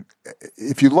interesting,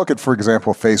 if you look at, for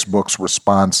example, Facebook's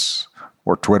response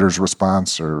or Twitter's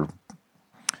response or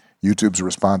YouTube's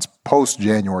response post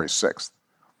January 6th,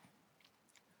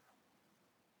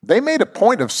 they made a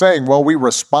point of saying, well, we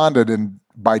responded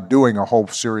by doing a whole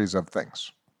series of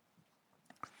things,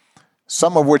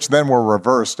 some of which then were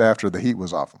reversed after the heat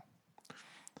was off them,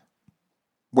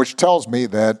 which tells me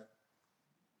that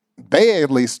they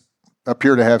at least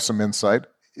appear to have some insight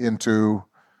into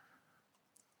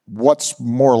what's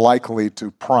more likely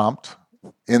to prompt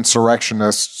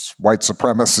insurrectionists, white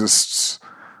supremacists,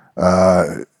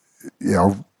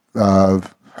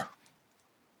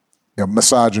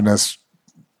 misogynist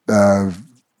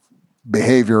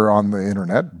behavior on the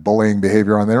internet, bullying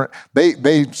behavior on the internet.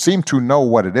 They seem to know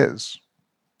what it is.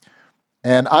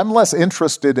 And I'm less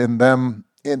interested in them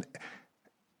in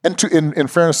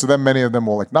fairness to them, many of them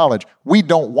will acknowledge we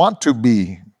don't want to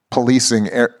be policing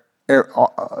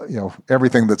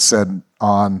everything that's said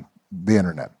on the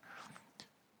internet.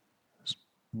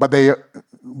 But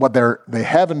what they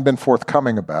haven't been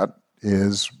forthcoming about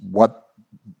is what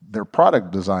their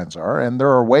product designs are, and there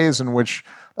are ways in which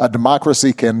a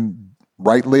democracy can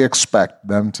rightly expect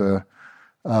them to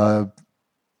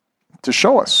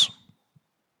show us.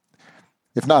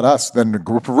 If not us, then a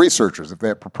group of researchers. If they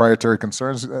have proprietary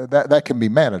concerns, that can be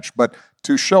managed. But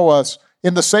to show us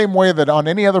in the same way that on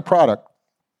any other product,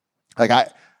 like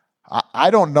I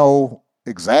don't know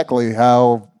exactly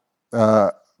how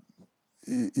the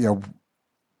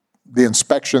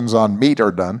inspections on meat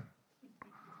are done.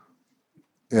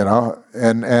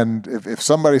 And if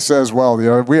somebody says, well,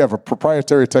 we have a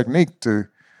proprietary technique to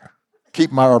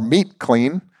keep our meat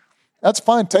clean, that's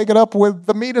fine. Take it up with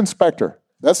the meat inspector.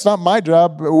 That's not my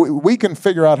job. We can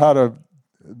figure out how to.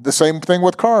 The same thing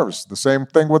with cars. The same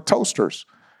thing with toasters.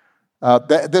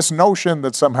 This notion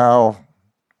that somehow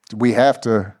we have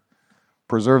to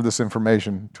preserve this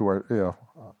information to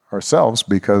ourselves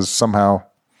because somehow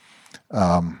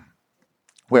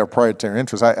we have proprietary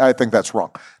interests. I think that's wrong.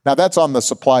 Now that's on the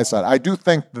supply side. I do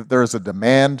think that there is a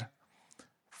demand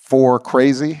for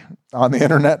crazy on the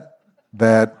internet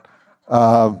that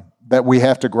we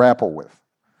have to grapple with.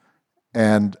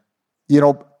 And,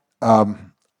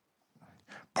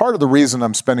 part of the reason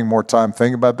I'm spending more time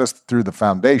thinking about this through the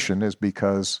foundation is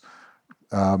because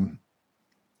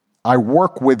I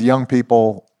work with young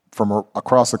people from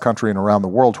across the country and around the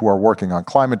world who are working on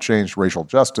climate change, racial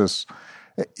justice.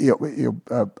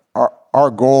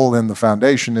 Our goal in the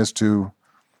foundation is to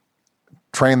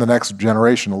train the next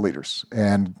generation of leaders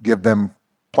and give them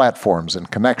platforms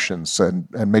and connections and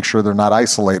make sure they're not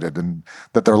isolated and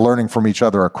that they're learning from each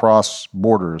other across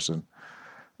borders and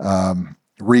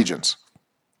regions.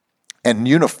 And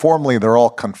uniformly, they're all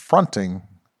confronting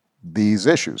these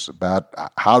issues about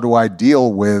how do I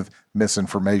deal with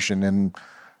misinformation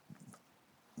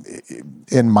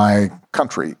in my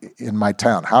country, in my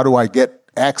town? How do I get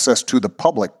access to the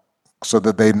public so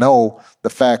that they know the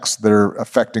facts that are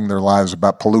affecting their lives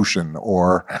about pollution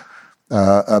or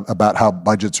about how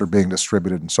budgets are being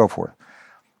distributed and so forth.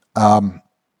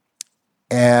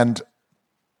 And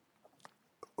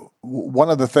one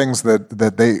of the things that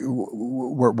they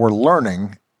were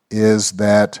learning is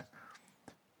that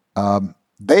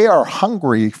they are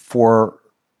hungry for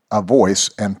a voice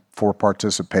and for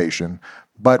participation,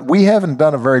 but we haven't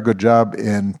done a very good job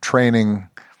in training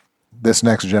this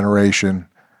next generation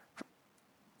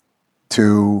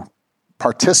to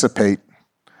participate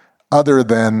other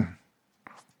than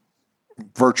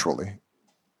virtually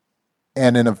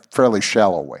and in a fairly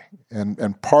shallow way.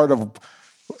 And part of,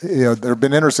 there have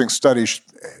been interesting studies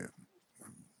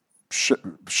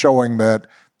showing that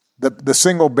the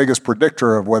single biggest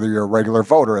predictor of whether you're a regular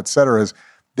voter, et cetera, is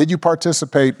did you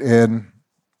participate in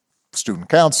student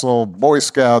council, Boy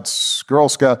Scouts, Girl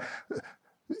Scouts?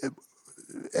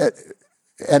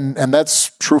 And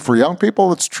that's true for young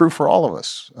people. It's true for all of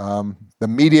us. The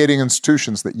mediating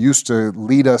institutions that used to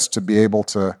lead us to be able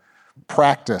to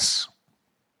practice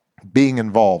being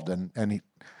involved and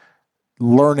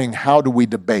learning how do we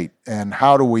debate and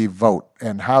how do we vote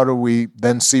and how do we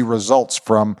then see results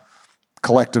from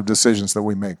collective decisions that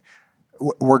we make.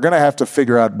 We're going to have to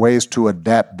figure out ways to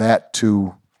adapt that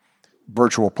to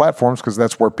virtual platforms because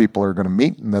that's where people are going to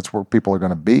meet and that's where people are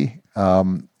going to be.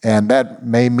 And that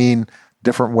may mean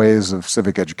different ways of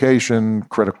civic education,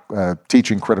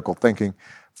 teaching critical thinking,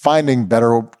 finding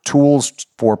better tools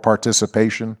for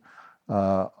participation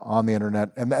on the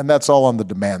internet, and that's all on the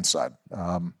demand side.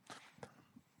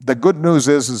 The good news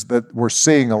is that we're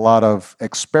seeing a lot of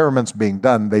experiments being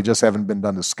done. They just haven't been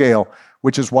done to scale,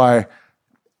 which is why,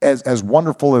 as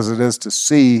wonderful as it is to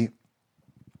see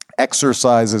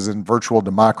exercises in virtual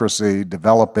democracy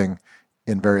developing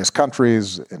in various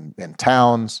countries, in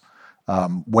towns,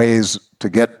 ways to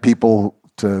get people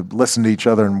to listen to each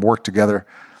other and work together,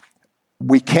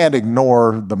 we can't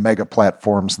ignore the mega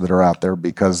platforms that are out there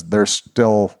because they're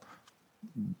still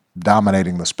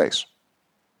dominating the space.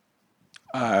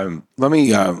 Let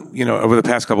me, over the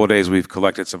past couple of days, we've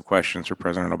collected some questions for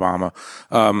President Obama,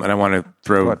 and I want to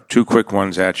throw two quick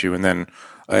ones at you, and then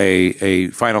a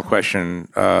final question,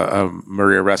 a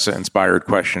Maria Ressa-inspired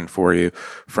question for you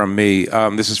from me.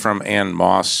 This is from Ann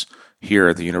Moss here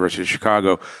at the University of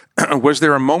Chicago. Was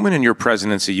there a moment in your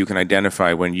presidency you can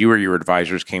identify when you or your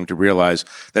advisors came to realize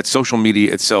that social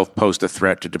media itself posed a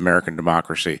threat to American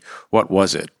democracy? What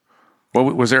was it?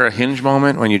 Was there a hinge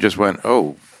moment when you just went,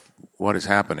 oh, what is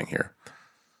happening here?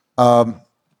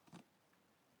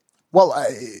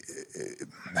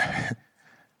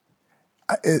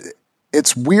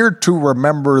 It's weird to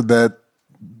remember that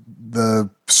the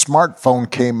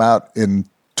smartphone came out in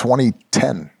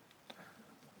 2010.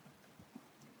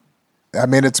 I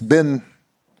mean, it's been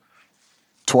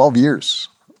 12 years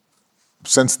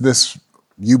since this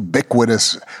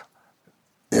ubiquitous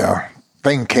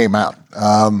thing came out.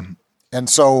 And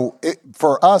so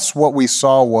for us, what we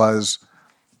saw was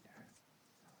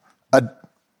I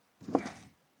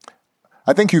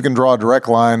think you can draw a direct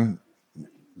line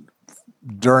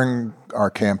during our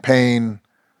campaign,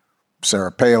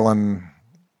 Sarah Palin,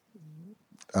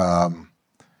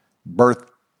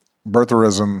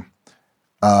 birtherism,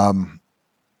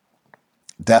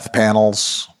 death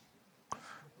panels.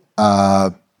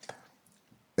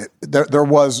 There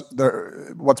was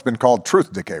what's been called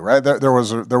truth decay, right? There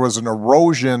was an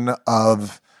erosion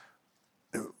of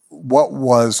what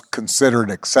was considered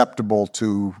acceptable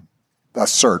to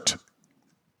assert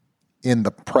in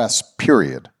the press,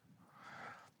 period.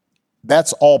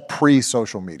 That's all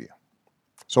pre-social media.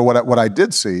 So what I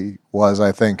did see was,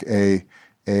 I think, a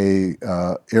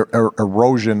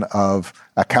erosion of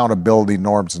accountability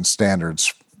norms and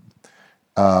standards.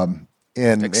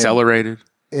 Accelerated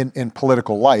in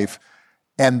political life,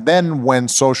 and then when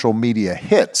social media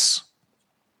hits,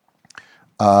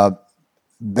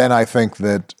 then I think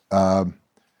that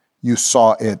you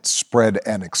saw it spread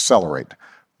and accelerate.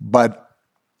 But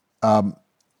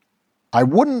I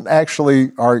wouldn't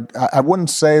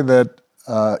say that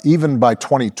even by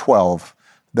 2012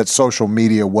 that social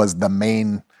media was the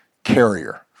main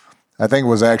carrier. I think it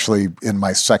was actually in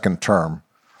my second term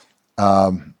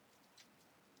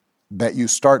that you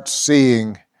start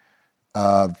seeing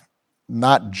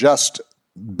not just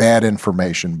bad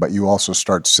information, but you also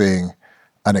start seeing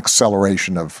an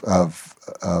acceleration of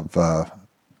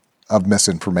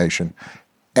misinformation.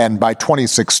 And by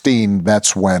 2016,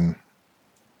 that's when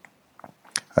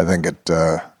I think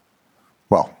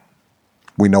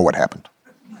we know what happened.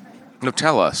 No,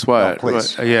 tell us. What?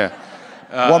 Please. Yeah.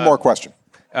 One more question.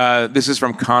 This is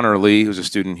from Connor Lee, who's a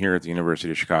student here at the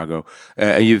University of Chicago.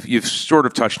 You've sort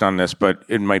of touched on this, but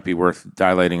it might be worth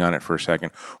dilating on it for a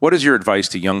second. What is your advice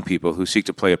to young people who seek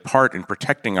to play a part in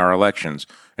protecting our elections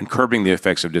and curbing the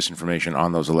effects of disinformation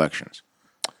on those elections?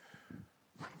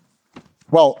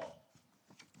 Well,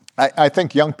 I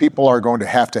think young people are going to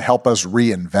have to help us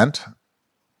reinvent.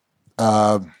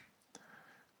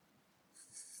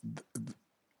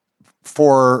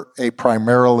 For a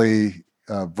primarily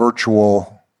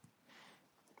virtual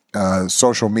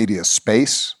social media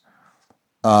space,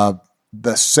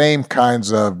 the same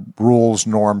kinds of rules,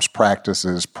 norms,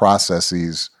 practices,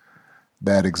 processes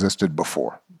that existed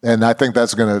before. And I think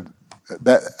that's going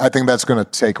to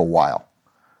take a while.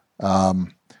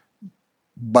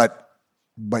 But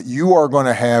you are going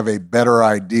to have a better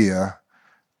idea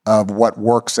of what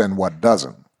works and what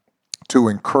doesn't to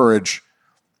encourage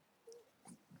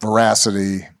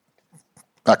veracity,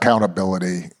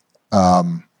 accountability,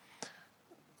 the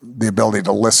ability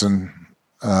to listen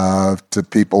to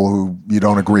people who you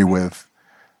don't agree with,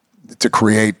 to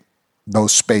create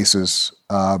those spaces.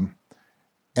 And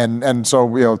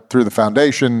so, through the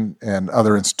foundation and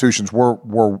other institutions,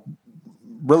 we're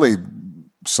really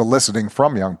soliciting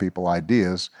from young people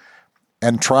ideas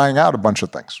and trying out a bunch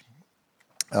of things.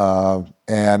 I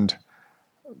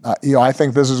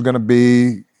think this is going to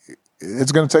be,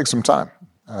 it's going to take some time.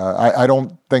 I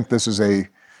don't think this is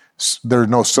there are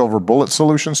no silver bullet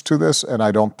solutions to this, and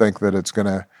I don't think that it's going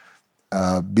to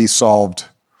be solved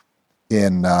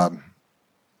in a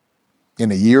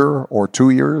year or 2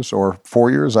 years or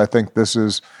 4 years. I think this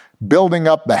is building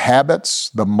up the habits,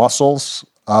 the muscles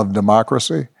of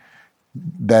democracy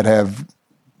that have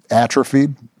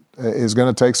atrophied is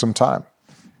going to take some time.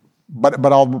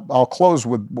 But I'll close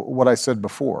with what I said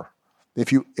before.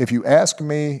 If you ask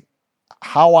me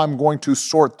how I'm going to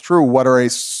sort through what are a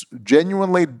set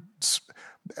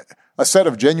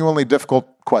of genuinely difficult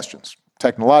questions,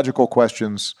 technological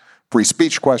questions, free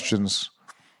speech questions,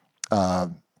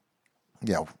 how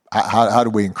do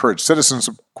we encourage citizens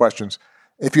questions?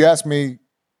 If you ask me,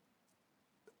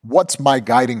 what's my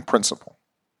guiding principle?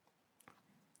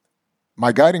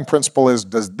 My guiding principle is,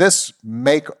 does this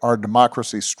make our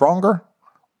democracy stronger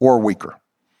or weaker?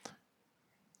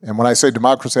 And when I say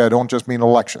democracy, I don't just mean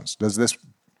elections. Does this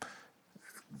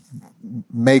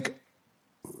make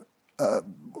a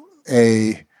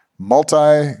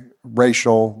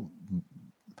multiracial,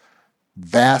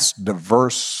 vast,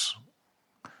 diverse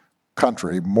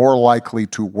country more likely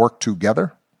to work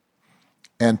together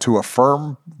and to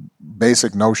affirm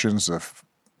basic notions of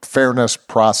fairness,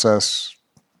 process,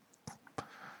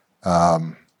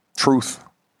 truth,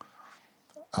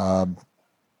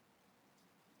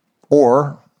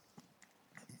 or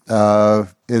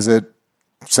is it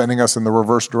sending us in the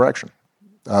reverse direction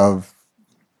of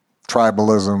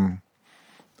tribalism,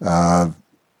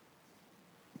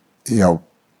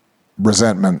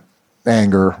 resentment,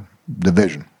 anger,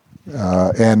 division,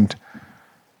 and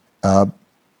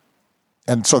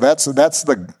so that's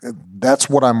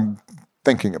what I'm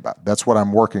thinking about. That's what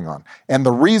I'm working on, and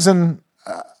the reason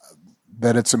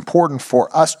that it's important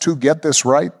for us to get this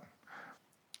right.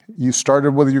 You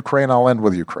started with Ukraine, I'll end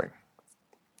with Ukraine.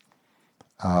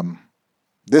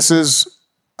 This is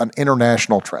an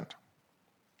international trend.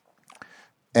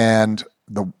 And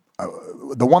the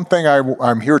one thing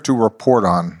I'm here to report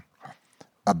on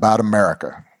about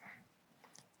America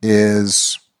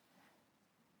is,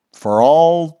 for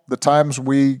all the times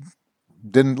we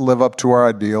didn't live up to our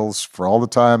ideals, for all the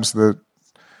times that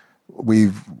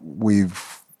we've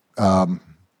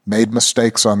made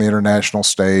mistakes on the international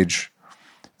stage,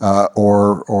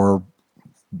 or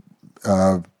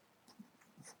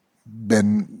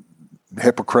been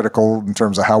hypocritical in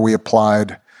terms of how we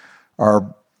applied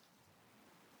our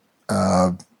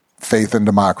faith in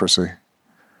democracy.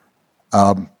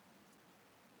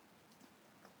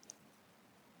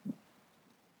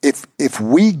 If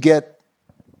we get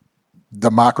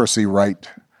democracy right,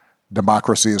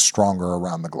 democracy is stronger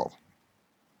around the globe.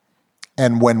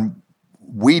 And when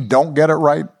we don't get it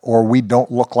right, or we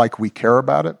don't look like we care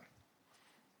about it,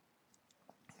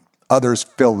 others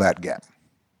fill that gap.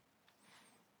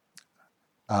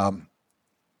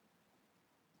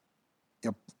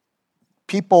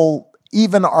 People,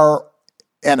 even our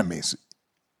enemies,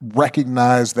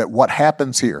 recognize that what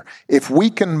happens here, if we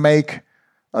can make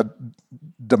a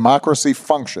democracy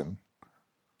function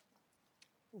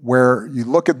where you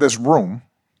look at this room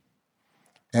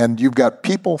and you've got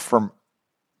people from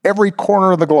every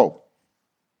corner of the globe,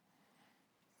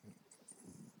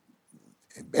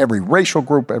 every racial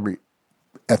group, every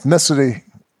ethnicity,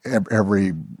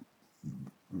 every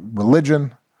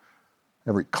religion,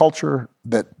 every culture,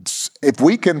 that if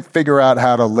we can figure out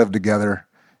how to live together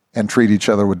and treat each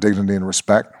other with dignity and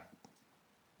respect,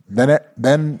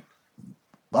 then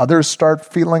others start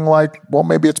feeling like, well,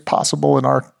 maybe it's possible in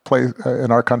our place,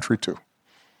 in our country too.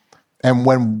 And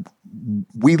when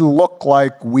we look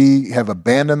like we have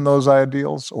abandoned those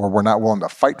ideals, or we're not willing to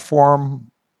fight for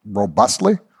them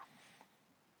robustly,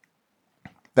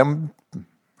 then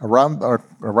around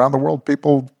the world,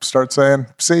 people start saying,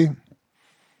 see,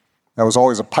 that was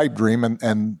always a pipe dream,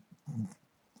 and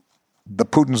the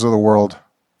Putins of the world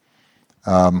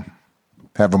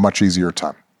have a much easier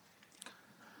time.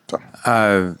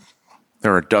 So.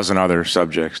 There are a dozen other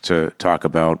subjects to talk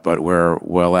about, but we're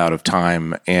well out of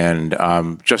time. And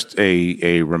just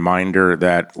a reminder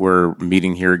that we're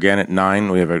meeting here again at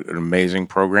 9. We have an amazing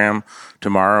program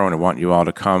tomorrow, and I want you all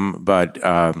to come. But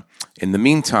in the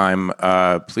meantime,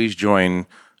 please join,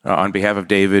 on behalf of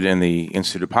David and the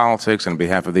Institute of Politics and on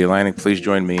behalf of The Atlantic, please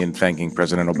join me in thanking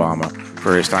President Obama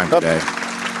for his time today.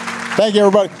 Thank you,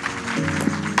 everybody.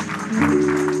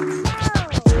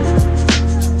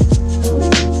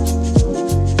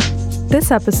 This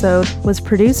episode was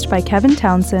produced by Kevin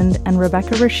Townsend and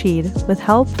Rebecca Rashid with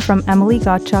help from Emily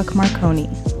Gottschalk-Marconi.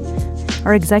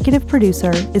 Our executive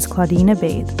producer is Claudine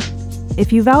Abade.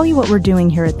 If you value what we're doing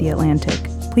here at The Atlantic,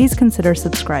 please consider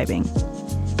subscribing.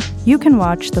 You can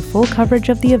watch the full coverage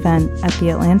of the event at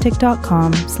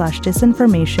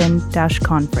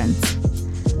theatlantic.com/disinformation-conference.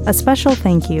 A special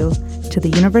thank you to the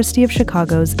University of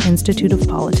Chicago's Institute of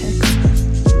Politics.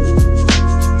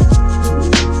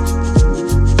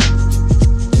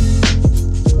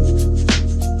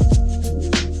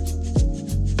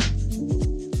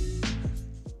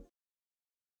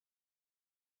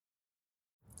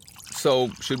 So,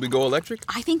 should we go electric?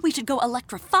 I think we should go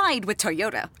electrified with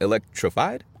Toyota.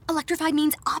 Electrified? Electrified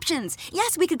means options.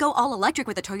 Yes, we could go all electric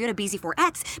with a Toyota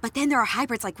BZ4X, but then there are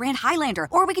hybrids like Grand Highlander,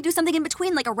 or we could do something in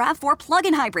between like a RAV4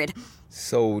 plug-in hybrid.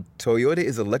 So, Toyota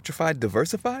is electrified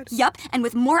diversified? Yup, and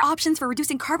with more options for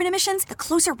reducing carbon emissions, the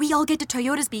closer we all get to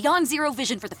Toyota's Beyond Zero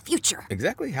vision for the future.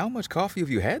 Exactly how much coffee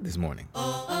have you had this morning?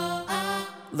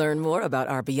 Learn more about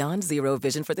our Beyond Zero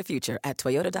vision for the future at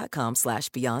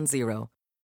toyota.com/beyond zero.